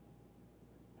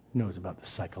 who knows about the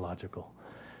psychological,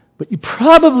 but you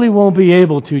probably won't be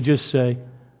able to just say,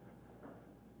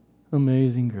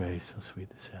 Amazing Grace, how sweet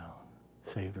the sound,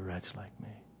 saved a wretch like me.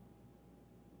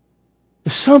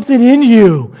 There's something in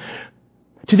you,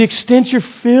 to the extent you're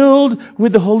filled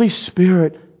with the Holy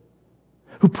Spirit,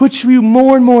 who puts you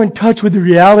more and more in touch with the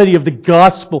reality of the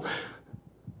gospel.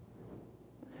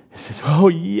 He says, oh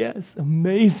yes,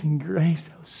 amazing grace,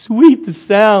 how sweet the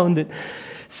sound that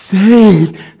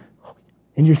saved.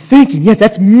 And you're thinking, yes,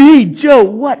 that's me, Joe,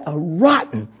 what a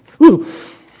rotten fool.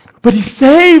 But He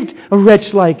saved a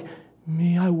wretch like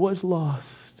me. I was lost,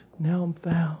 now I'm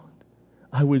found.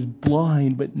 I was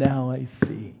blind, but now I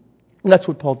see. And that's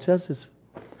what Paul says is,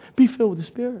 be filled with the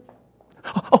Spirit.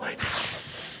 Oh,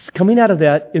 coming out of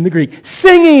that in the Greek,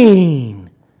 singing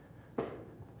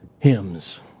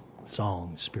hymns,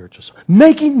 songs, spiritual songs,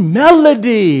 making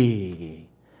melody,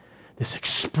 this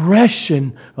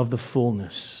expression of the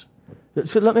fullness.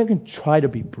 So let me try to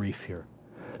be brief here.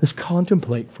 Let's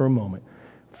contemplate for a moment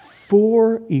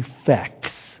 4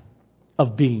 effects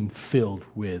of being filled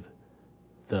with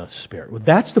the Spirit. Well,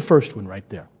 that's the first one right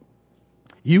there.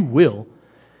 You will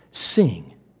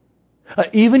sing.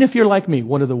 Even if you're like me,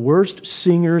 one of the worst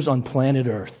singers on planet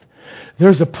Earth,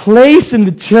 There's a place in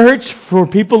the church for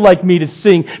people like me to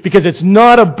sing, because it's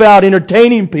not about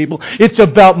entertaining people. It's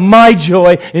about my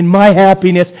joy and my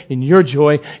happiness and your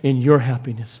joy and your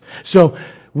happiness. So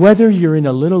whether you're in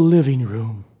a little living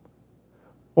room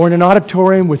or in an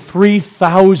auditorium with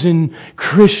 3,000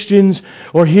 Christians,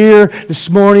 or here this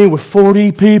morning with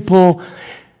 40 people,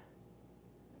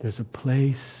 there's a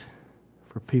place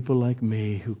for people like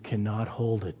me who cannot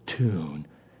hold a tune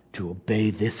to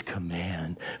obey this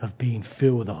command of being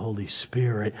filled with the Holy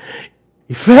Spirit.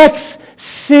 Effects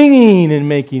singing and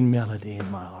making melody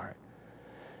in my heart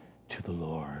to the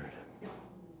Lord,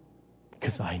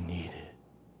 because I need it.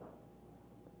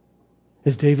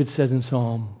 As David says in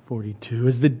Psalm 42,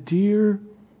 as the deer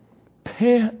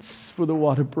pants for the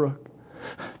water brook,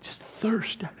 just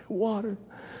thirst after water,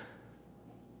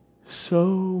 so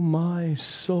my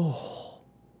soul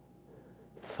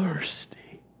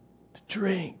thirsty to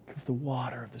drink of the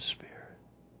water of the Spirit.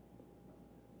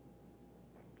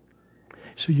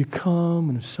 So you come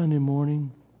on a Sunday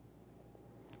morning,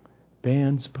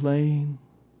 band's playing,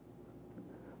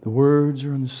 the words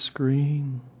are on the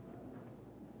screen,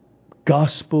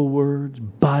 gospel words,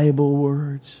 Bible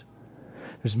words,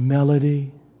 there's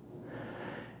melody,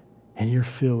 and you're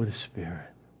filled with the Spirit.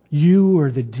 You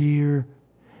are the deer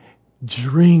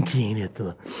drinking at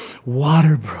the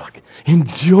water brook,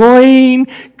 enjoying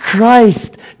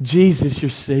Christ, Jesus,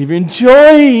 your Savior,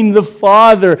 enjoying the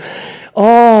Father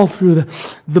all through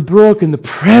the brook and the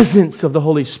presence of the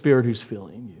Holy Spirit who's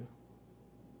filling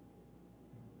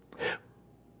you.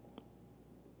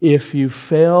 If you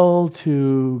fail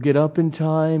to get up in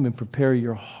time and prepare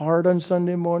your heart on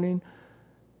Sunday morning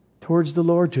towards the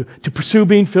Lord, to pursue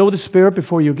being filled with the Spirit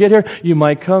before you get here, you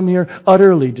might come here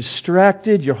utterly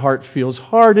distracted. Your heart feels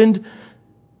hardened.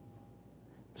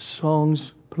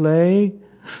 Songs play.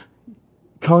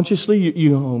 Consciously,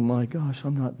 you oh my gosh,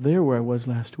 I'm not there where I was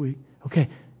last week. Okay,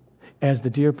 as the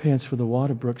deer pants for the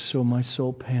water brook, so my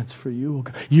soul pants for you.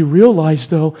 You realize,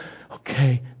 though,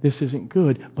 okay, this isn't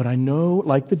good, but I know,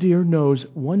 like the deer knows,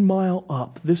 1 mile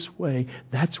up this way,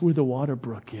 that's where the water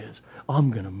brook is. I'm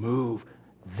going to move.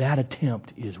 That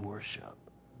attempt is worship.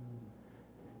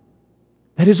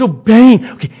 That is obeying.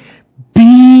 Okay,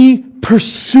 be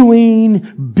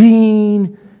pursuing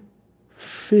being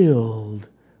filled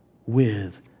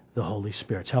with the Holy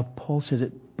Spirit. It's how Paul says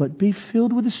it. But be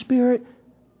filled with the Spirit,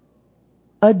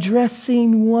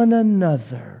 addressing one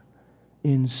another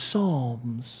in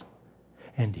psalms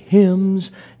and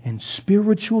hymns and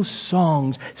spiritual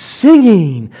songs,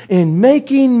 singing and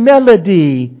making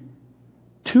melody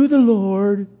to the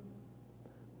Lord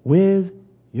with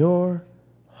your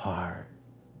heart.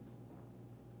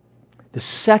 The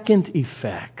second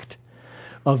effect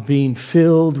of being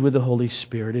filled with the Holy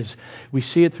Spirit is, we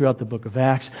see it throughout the book of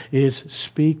Acts, is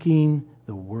speaking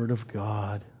the Word of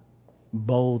God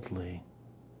boldly.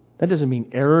 That doesn't mean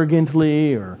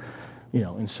arrogantly or,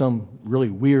 in some really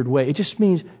weird way. It just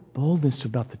means boldness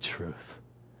about the truth.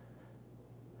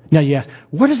 Now you ask,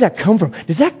 where does that come from?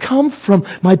 Does that come from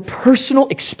my personal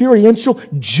experiential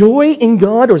joy in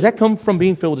God, or does that come from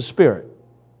being filled with the Spirit?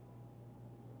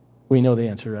 We know the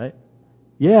answer, right?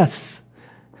 Yes.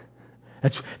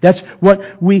 That's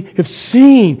what we have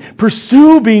seen.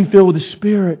 Pursue being filled with the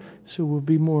Spirit so we'll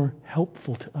be more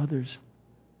helpful to others,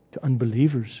 to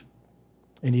unbelievers,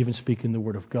 and even speaking the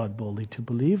Word of God boldly to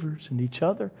believers and each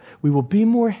other. We will be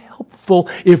more helpful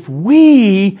if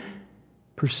we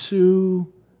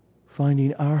pursue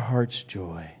finding our heart's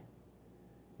joy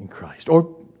in Christ,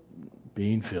 or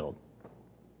being filled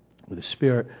with the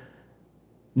Spirit.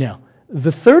 Now,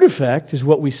 the third effect is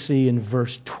what we see in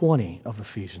verse 20 of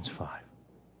Ephesians 5.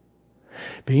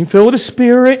 Being filled with the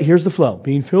Spirit, here's the flow.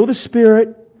 Being filled with the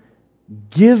Spirit,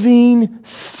 giving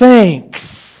thanks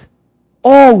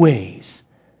always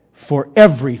for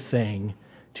everything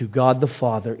to God the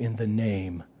Father in the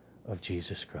name of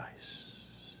Jesus Christ.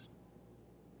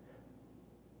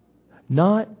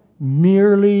 Not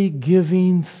merely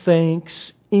giving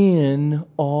thanks in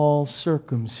all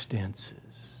circumstances.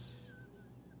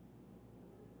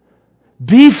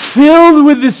 Be filled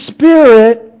with the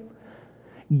Spirit,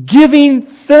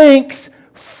 giving thanks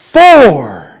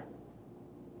for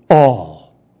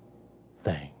all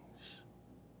things.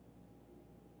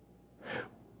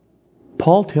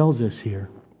 Paul tells us here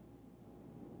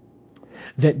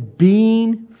that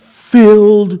being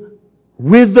filled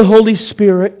with the Holy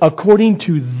Spirit, according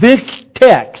to this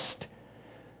text,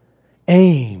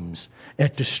 aims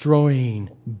at destroying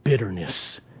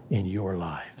bitterness in your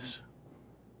lives.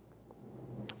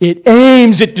 It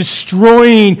aims at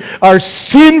destroying our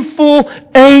sinful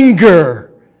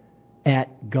anger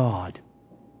at God.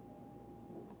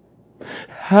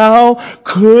 How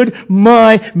could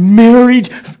my marriage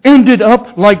have ended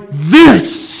up like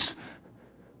this?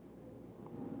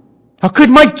 How could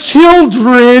my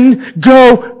children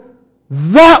go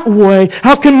that way?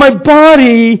 How can my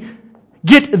body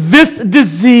get this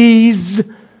disease?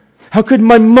 How could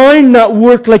my mind not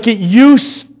work like it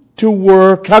used to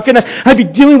work? How can I be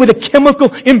dealing with a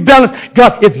chemical imbalance?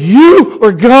 God, if you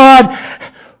are God,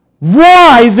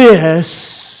 why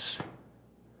this?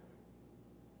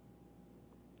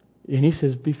 And He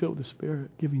says, be filled with the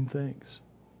Spirit, giving thanks.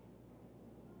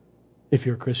 If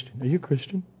you're a Christian. Are you a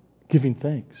Christian? Giving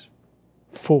thanks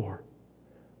for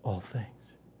all things.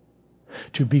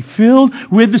 To be filled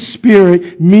with the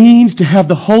Spirit means to have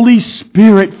the Holy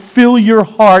Spirit fill your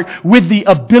heart with the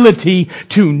ability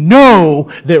to know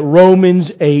that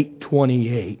Romans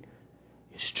 8:28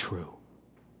 is true.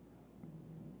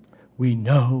 We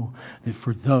know that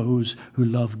for those who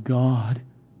love God,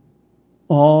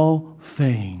 all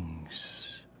things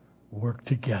work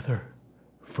together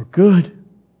for good.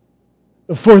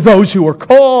 For those who are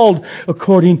called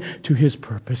according to His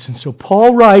purpose. And so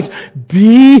Paul writes,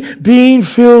 being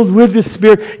filled with the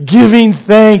Spirit, giving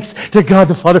thanks to God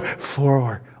the Father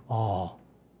for all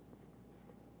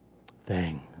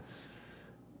things.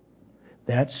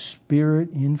 That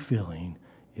Spirit infilling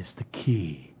is the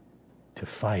key to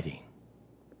fighting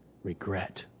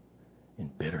regret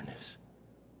and bitterness.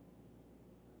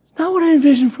 It's not what I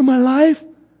envisioned for my life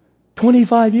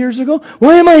 25 years ago.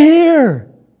 Why am I here?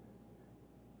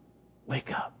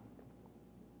 Wake up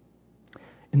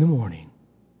in the morning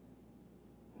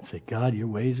and say, God, your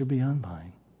ways are beyond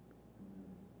mine.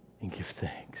 And give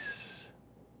thanks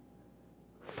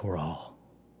for all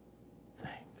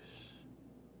things.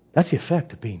 That's the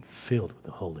effect of being filled with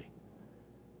the Holy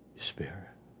Spirit.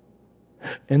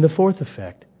 And the fourth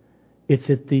effect, it's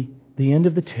at the end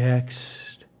of the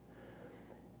text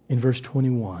in verse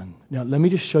 21. Now, let me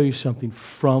just show you something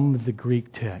from the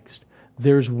Greek text.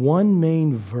 There's one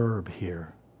main verb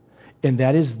here, and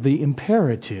that is the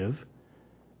imperative,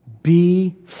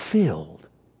 be filled.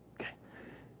 Okay.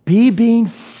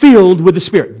 Being filled with the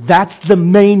Spirit. That's the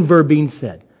main verb being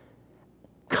said.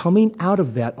 Coming out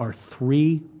of that are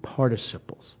three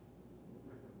participles.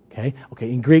 Okay?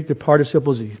 In Greek, the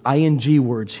participles are these ing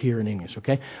words here in English.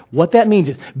 Okay? What that means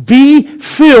is be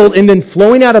filled, and then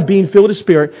flowing out of being filled with the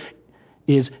Spirit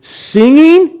is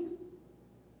singing,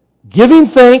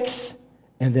 giving thanks,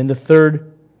 and then the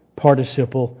third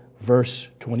participle, verse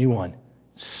 21,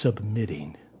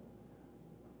 submitting.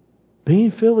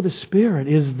 Being filled with the Spirit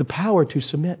is the power to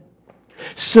submit.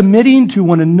 Submitting to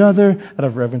one another out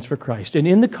of reverence for Christ. And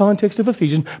in the context of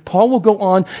Ephesians, Paul will go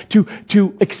on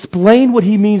to explain what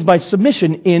he means by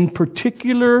submission in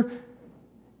particular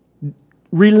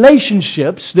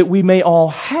relationships that we may all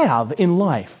have in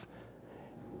life.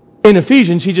 In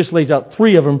Ephesians, he just lays out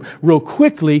three of them real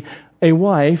quickly. A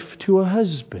wife to a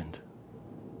husband.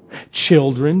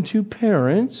 Children to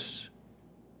parents.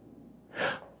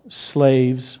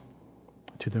 Slaves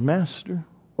to their master.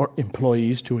 Or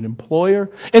employees to an employer.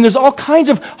 And there's all kinds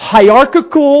of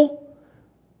hierarchical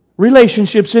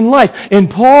relationships in life.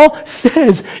 And Paul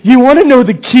says, you want to know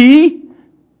the key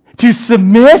to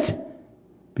submit?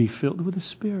 Be filled with the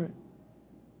Spirit.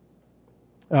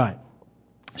 All right.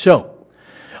 So,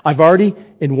 I've already,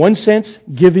 in one sense,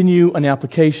 given you an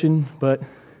application, but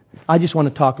I just want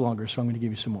to talk longer, so I'm going to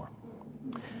give you some more.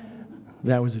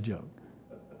 That was a joke.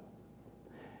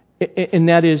 And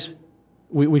that is,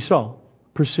 we saw,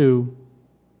 pursue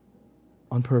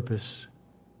on purpose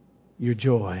your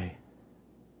joy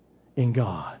in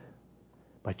God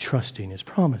by trusting His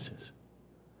promises.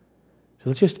 So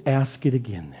let's just ask it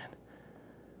again then.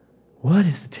 What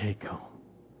is the take home?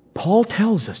 Paul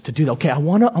tells us to do that. Okay,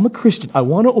 I'm a Christian. I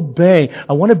want to obey.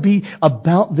 I want to be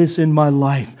about this in my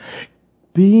life.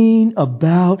 Being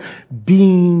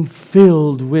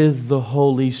filled with the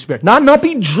Holy Spirit. Not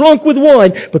be drunk with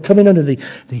wine, but coming under the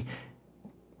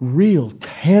real,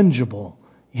 tangible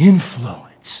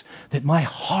influence that my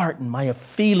heart and my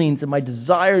feelings and my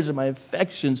desires and my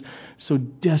affections so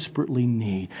desperately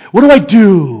need. What do I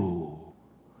do?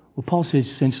 Well, Paul says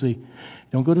essentially,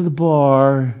 don't go to the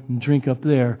bar and drink up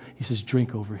there. He says,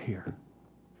 drink over here.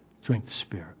 Drink the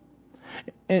Spirit.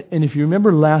 And if you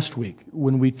remember last week,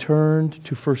 when we turned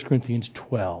to 1 Corinthians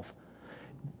 12,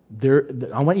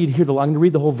 I want you to hear I'm going to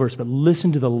read the whole verse, but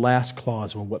listen to the last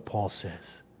clause of what Paul says.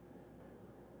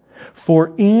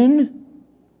 For in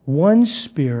one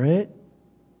Spirit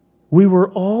we were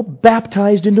all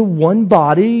baptized into one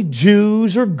body,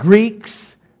 Jews or Greeks,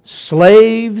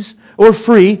 slaves or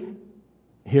free.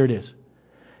 Here it is.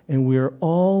 And we are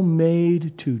all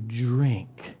made to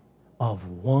drink of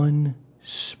one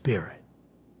Spirit.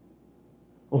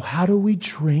 Oh, how do we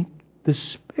drink the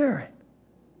Spirit?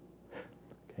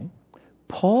 Okay.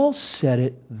 Paul said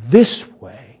it this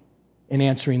way in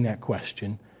answering that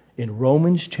question in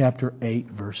Romans chapter 8,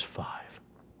 verse 5.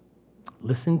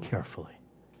 Listen carefully.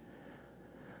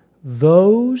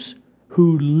 Those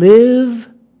who live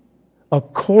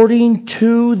according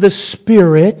to the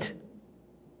Spirit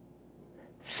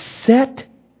set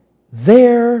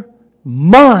their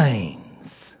minds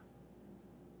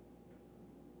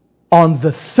on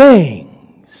the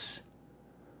things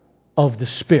of the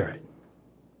Spirit.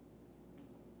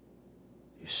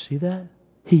 You see that?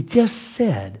 He just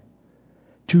said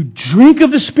to drink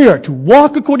of the Spirit, to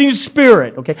walk according to the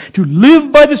Spirit, okay, to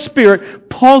live by the Spirit.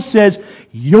 Paul says,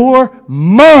 your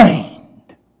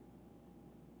mind,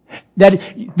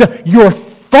 your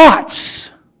thoughts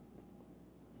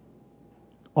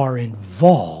are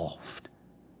involved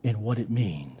in what it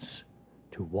means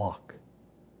to walk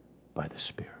by the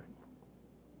Spirit.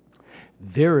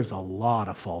 There is a lot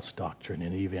of false doctrine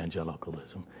in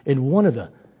evangelicalism. And one of the,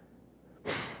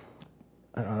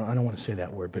 I don't want to say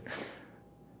that word, but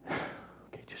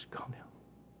okay, just calm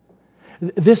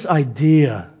down. This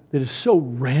idea that is so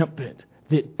rampant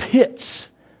that pits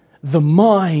the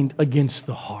mind against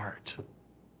the heart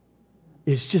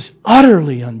is just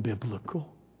utterly unbiblical.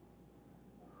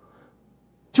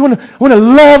 Do you want to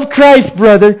love Christ,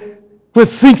 brother? But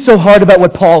think so hard about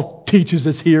what Paul teaches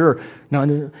us here. No,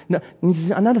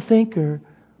 I'm not a thinker.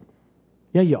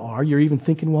 Yeah, you are. You're even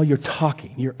thinking while you're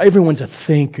talking. Everyone's a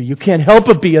thinker. You can't help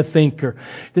but be a thinker.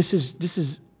 This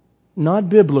is not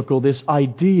biblical, this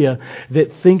idea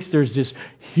that thinks there's this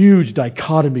huge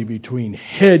dichotomy between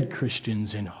head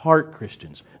Christians and heart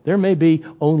Christians. There may be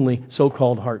only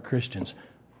so-called heart Christians,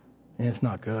 and it's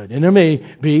not good. And there may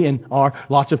be and are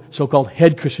lots of so-called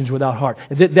head Christians without heart.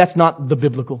 That's not the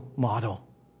biblical model.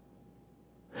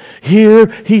 Here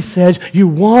he says, you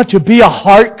want to be a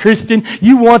heart Christian?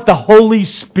 You want the Holy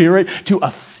Spirit to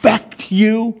affect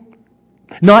you?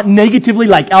 Not negatively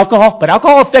like alcohol, but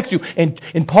alcohol affects you.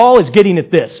 And Paul is getting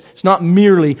at this. It's not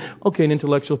merely, okay, an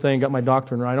intellectual thing, got my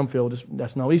doctrine right, I don't feel this.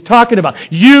 That's not what he's talking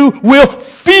about. You will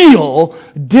feel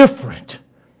different.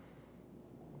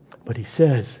 But he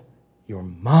says, your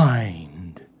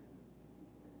mind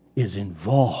is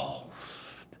involved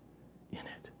in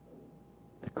it.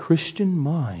 The Christian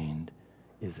mind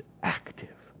is active.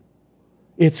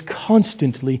 It's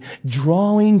constantly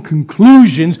drawing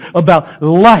conclusions about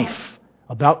life,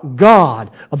 about God,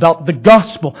 about the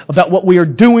gospel, about what we are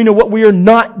doing or what we are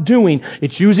not doing.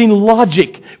 It's using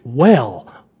logic well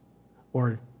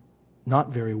or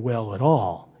not very well at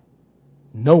all.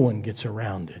 No one gets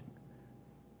around it.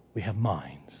 We have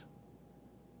minds.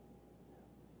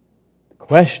 The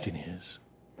question is,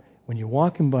 when you're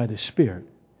walking by the Spirit,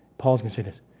 Paul's going to say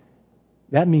this,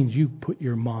 that means you put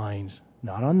your minds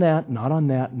not on that, not on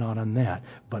that, not on that,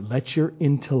 but let your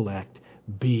intellect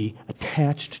be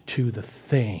attached to the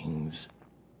things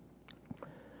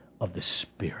of the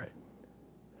Spirit.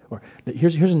 Or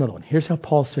here's another one. Here's how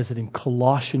Paul says it in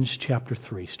Colossians chapter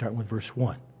 3, starting with verse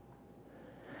 1.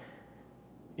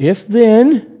 If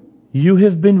then you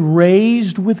have been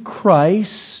raised with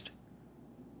Christ,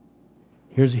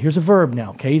 here's a verb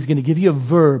now, okay? He's going to give you a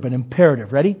verb, an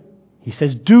imperative. Ready? He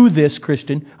says, do this,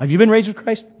 Christian. Have you been raised with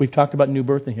Christ? We've talked about new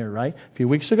birth in here, right? A few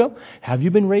weeks ago. Have you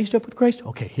been raised up with Christ?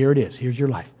 Okay, here it is. Here's your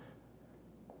life.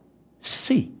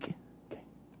 Seek. Okay.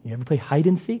 You ever play hide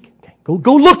and seek? Okay.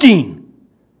 Go looking.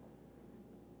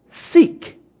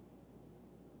 Seek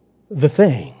the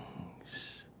things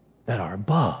that are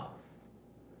above,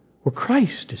 where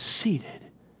Christ is seated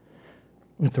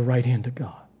at the right hand of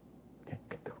God. Okay.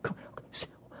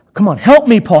 Come on, help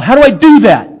me, Paul. How do I do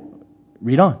that?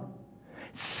 Read on.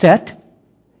 Set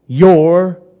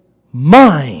your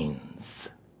minds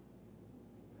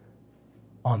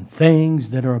on things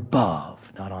that are above,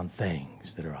 not on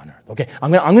things that are on earth. Okay,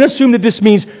 I'm going to assume that this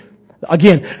means,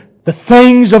 again, the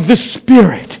things of the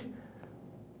Spirit.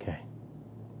 Okay.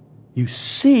 You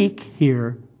seek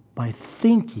here by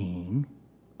thinking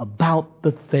about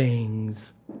the things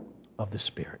of the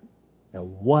Spirit. Now,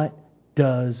 what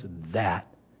does that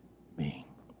mean?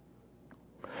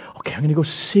 Okay, I'm going to go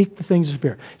seek the things of the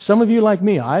Spirit. Some of you, like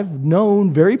me, I've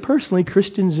known very personally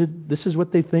Christians that this is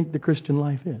what they think the Christian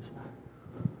life is.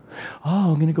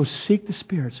 Oh, I'm going to go seek the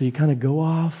Spirit. So you kind of go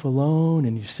off alone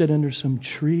and you sit under some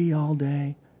tree all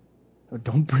day.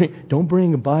 Don't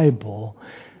bring a Bible,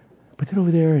 but get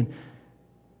over there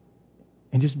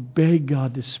and just beg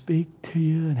God to speak to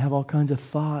you and have all kinds of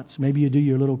thoughts. Maybe you do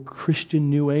your little Christian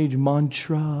New Age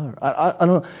mantra. I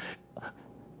don't know.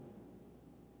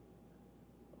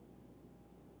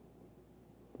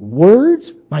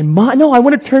 Words? My mind? No, I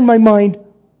want to turn my mind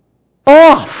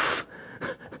off.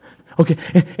 Okay,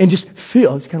 and just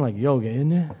feel. It's kind of like yoga,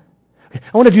 isn't it? Okay,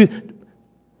 I want to do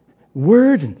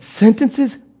words and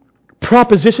sentences,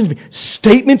 propositions,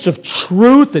 statements of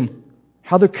truth and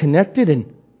how they're connected,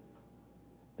 and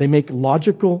they make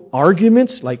logical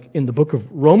arguments like in the book of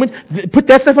Romans. Put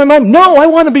that stuff in my mind. No, I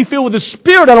want to be filled with the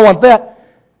Spirit. I don't want that.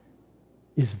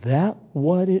 Is that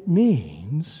what it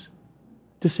means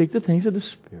to seek the things of the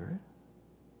Spirit?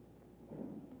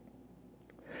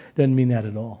 Doesn't mean that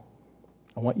at all.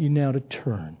 I want you now to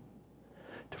turn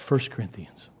to 1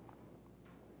 Corinthians.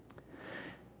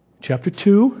 Chapter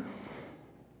 2,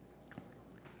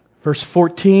 verse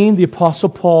 14, the Apostle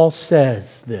Paul says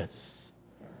this.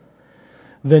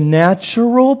 The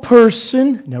natural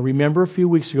person, now remember a few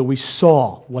weeks ago we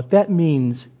saw what that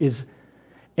means is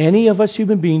any of us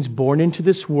human beings born into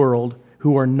this world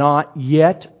who are not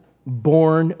yet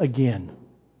born again.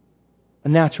 A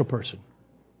natural person.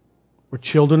 We're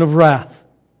children of wrath.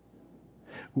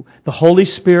 The Holy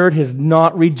Spirit has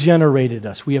not regenerated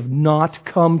us. We have not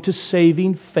come to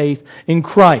saving faith in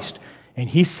Christ. And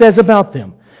He says about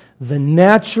them, the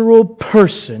natural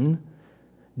person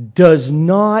does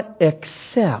not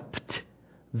accept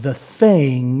the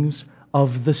things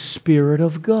of the Spirit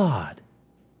of God.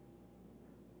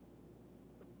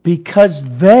 Because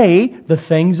the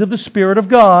things of the Spirit of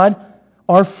God,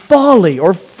 are folly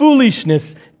or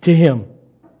foolishness to him.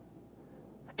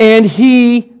 And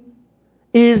he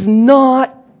is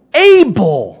not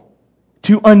able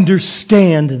to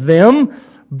understand them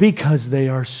because they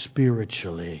are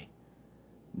spiritually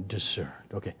discerned.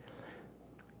 Okay.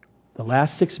 The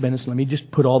last 6 minutes, let me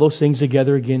just put all those things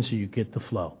together again so you get the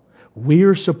flow. We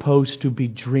are supposed to be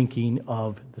drinking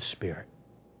of the Spirit.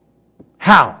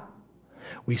 How?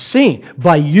 We've seen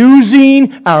by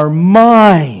using our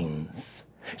minds.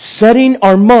 Setting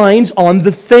our minds on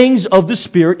the things of the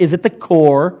Spirit is at the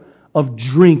core of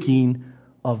drinking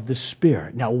of the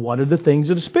Spirit. Now, what are the things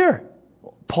of the Spirit?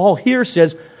 Paul here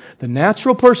says the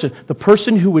natural person, the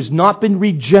person who has not been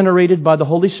regenerated by the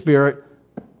Holy Spirit,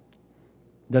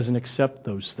 doesn't accept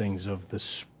those things of the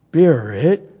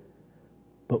Spirit.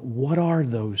 But what are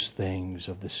those things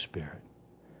of the Spirit?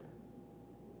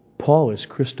 Paul is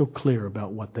crystal clear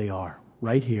about what they are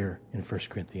right here in 1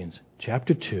 Corinthians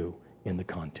chapter 2 in the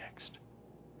context.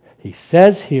 He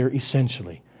says here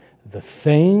essentially, the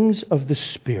things of the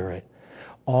Spirit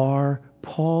are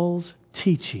Paul's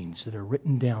teachings that are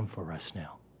written down for us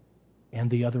now and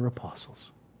the other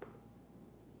apostles.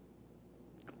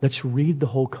 Let's read the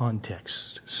whole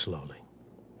context slowly.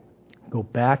 Go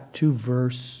back to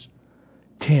verse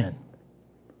 10.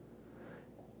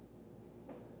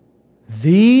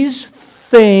 These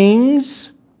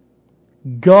things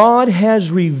God has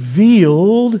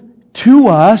revealed to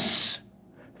us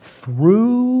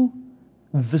through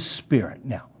the Spirit.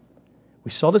 Now,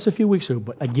 we saw this a few weeks ago,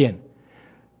 but again,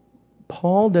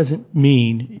 Paul doesn't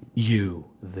mean you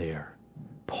there.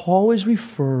 Paul is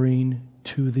referring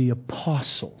to the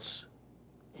apostles.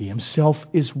 He himself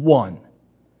is one,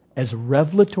 as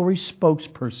revelatory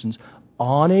spokespersons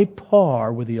on a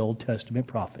par with the Old Testament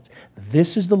prophets.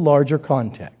 This is the larger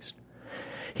context.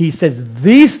 He says,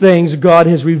 these things God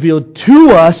has revealed to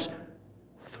us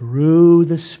through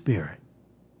the Spirit.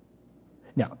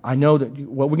 Now, I know that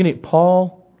what we're going to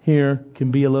Paul here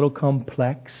can be a little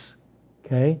complex,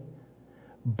 okay?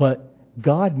 But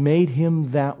God made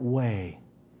him that way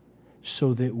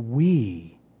so that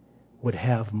we would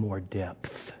have more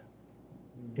depth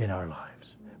in our lives.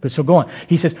 But so go on.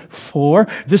 He says, for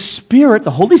the Spirit,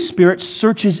 the Holy Spirit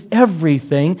searches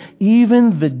everything,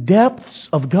 even the depths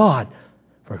of God.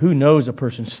 For who knows a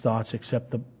person's thoughts except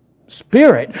the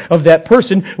Spirit of that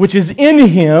person which is in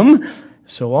him?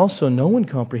 So also no one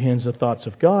comprehends the thoughts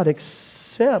of God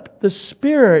except the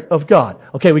Spirit of God.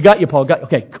 Okay, we got you, Paul.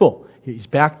 Okay, cool. He's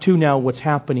back to now what's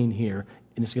happening here.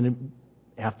 And it's going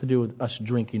to have to do with us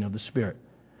drinking of the Spirit.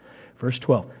 Verse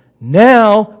 12.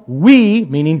 Now we,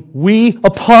 meaning we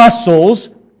apostles,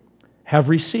 have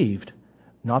received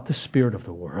not the spirit of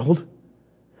the world,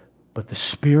 but the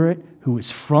Spirit who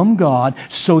is from God,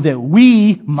 so that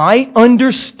we might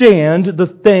understand the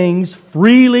things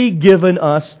freely given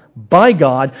us by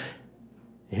God.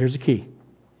 Here's the key.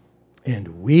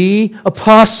 And we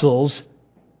apostles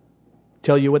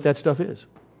tell you what that stuff is.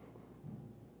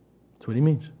 That's what he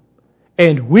means.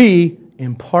 And we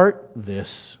impart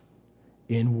this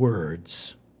in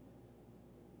words.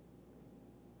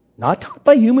 Not taught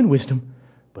by human wisdom,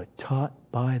 but taught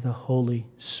by the Holy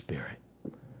Spirit.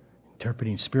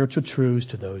 Interpreting spiritual truths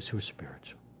to those who are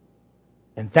spiritual.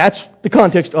 And that's the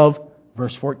context of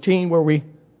verse 14 where we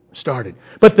started.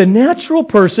 But the natural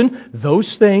person,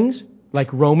 those things, like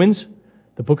Romans,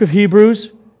 The book of Hebrews,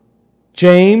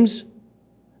 James,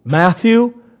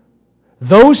 Matthew,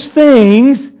 those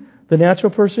things, the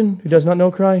natural person who does not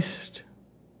know Christ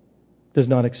does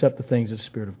not accept the things of the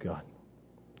Spirit of God.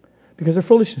 Because they're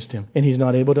foolishness to him. And he's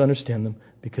not able to understand them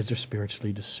because they're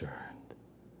spiritually discerned.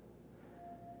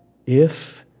 If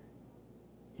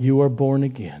you are born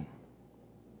again,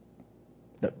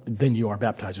 then you are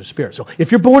baptized with the Spirit. So if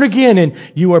you're born again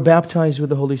and you are baptized with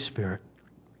the Holy Spirit,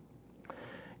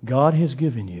 God has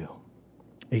given you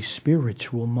a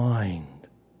spiritual mind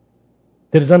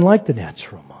that is unlike the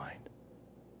natural mind.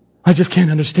 I just can't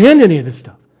understand any of this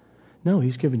stuff. No,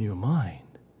 He's given you a mind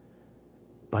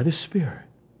by the Spirit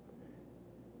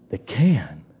that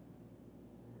can.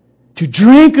 To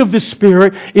drink of the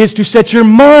Spirit is to set your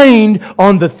mind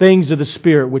on the things of the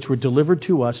Spirit which were delivered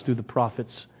to us through the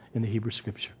prophets in the Hebrew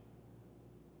Scripture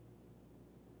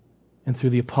and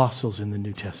through the apostles in the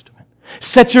New Testament.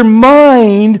 Set your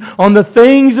mind on the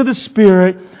things of the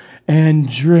Spirit and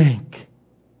drink.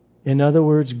 In other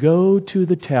words, go to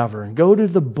the tavern, go to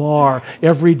the bar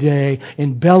every day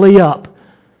and belly up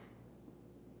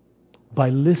by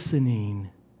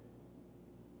listening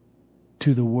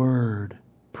to the Word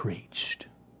preached.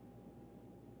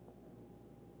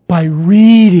 By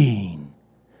reading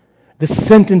the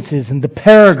sentences and the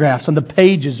paragraphs on the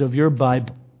pages of your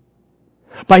Bible.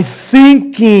 By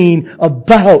thinking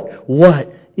about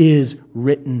what is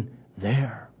written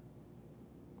there.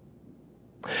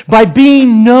 By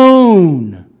being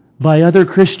known by other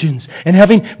Christians and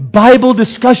having Bible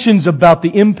discussions about the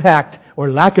impact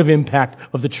or lack of impact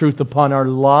of the truth upon our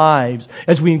lives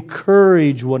as we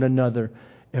encourage one another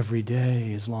every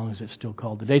day, as long as it's still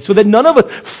called today, so that none of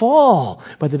us fall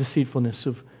by the deceitfulness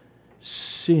of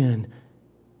sin.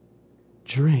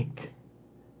 Drink.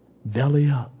 Belly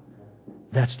up.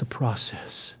 That's the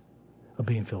process of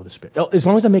being filled with the Spirit. As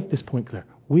long as I make this point clear,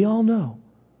 we all know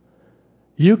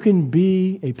you can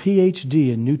be a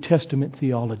PhD in New Testament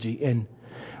theology and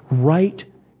write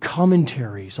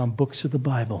commentaries on books of the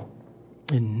Bible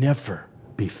and never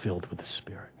be filled with the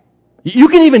Spirit. You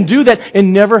can even do that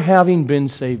and never having been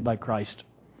saved by Christ.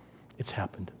 It's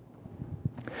happened.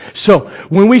 So,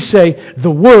 when we say the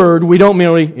Word, we don't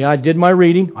merely, I did my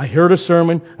reading, I heard a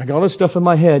sermon, I got all this stuff in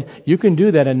my head. You can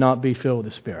do that and not be filled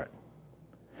with the Spirit.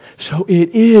 So,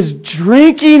 it is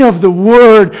drinking of the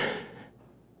Word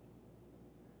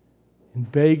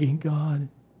and begging God,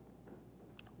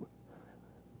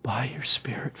 by your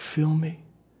Spirit, fill me.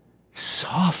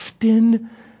 Soften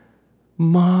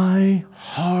my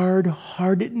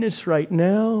hard-heartedness right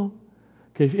now.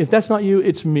 Okay, if that's not you,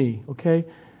 it's me, okay?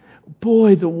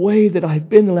 Boy, the way that I've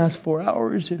been the last 4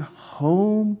 hours at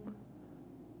home,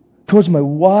 towards my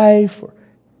wife or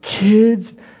kids,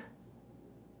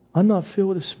 I'm not filled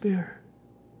with the Spirit.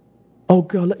 Oh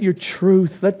God, let your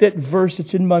truth, let that verse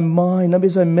that's in my mind,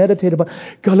 as I meditate about,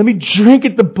 God, let me drink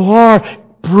at the bar,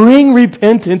 bring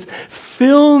repentance,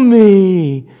 fill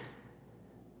me.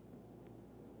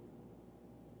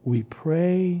 We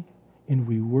pray and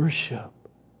we worship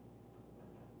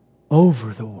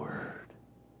over the Word.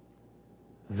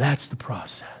 That's the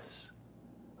process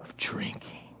of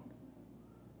drinking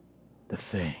the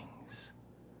things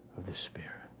of the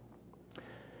Spirit.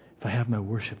 If I have my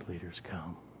worship leaders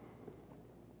come.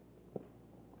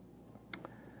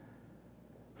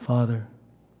 Father,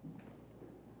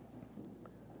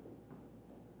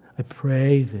 I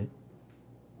pray that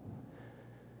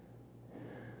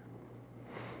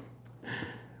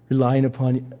relying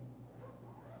upon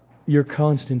your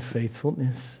constant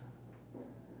faithfulness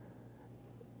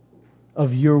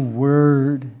of your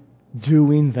Word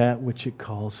doing that which it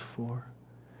calls for,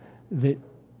 that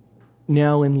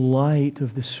now in light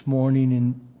of this morning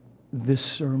in this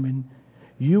sermon,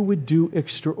 you would do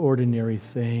extraordinary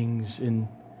things in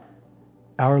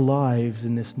our lives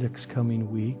in this next coming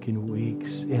week and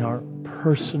weeks, in our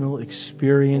personal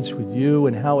experience with you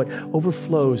and how it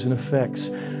overflows and affects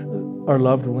our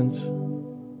loved ones,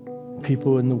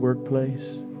 people in the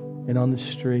workplace and on the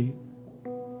street.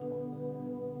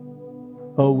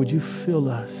 Oh, would you fill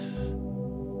us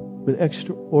with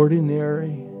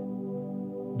extraordinary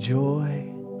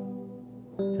joy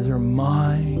as our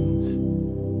minds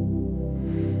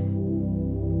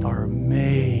are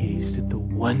amazed at the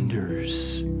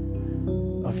wonders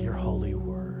of your holy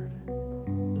Word.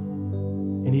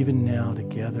 And even now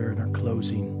together in our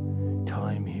closing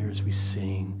time here as we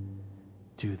sing,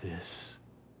 do this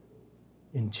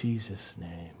in Jesus'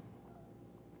 name.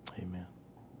 Amen.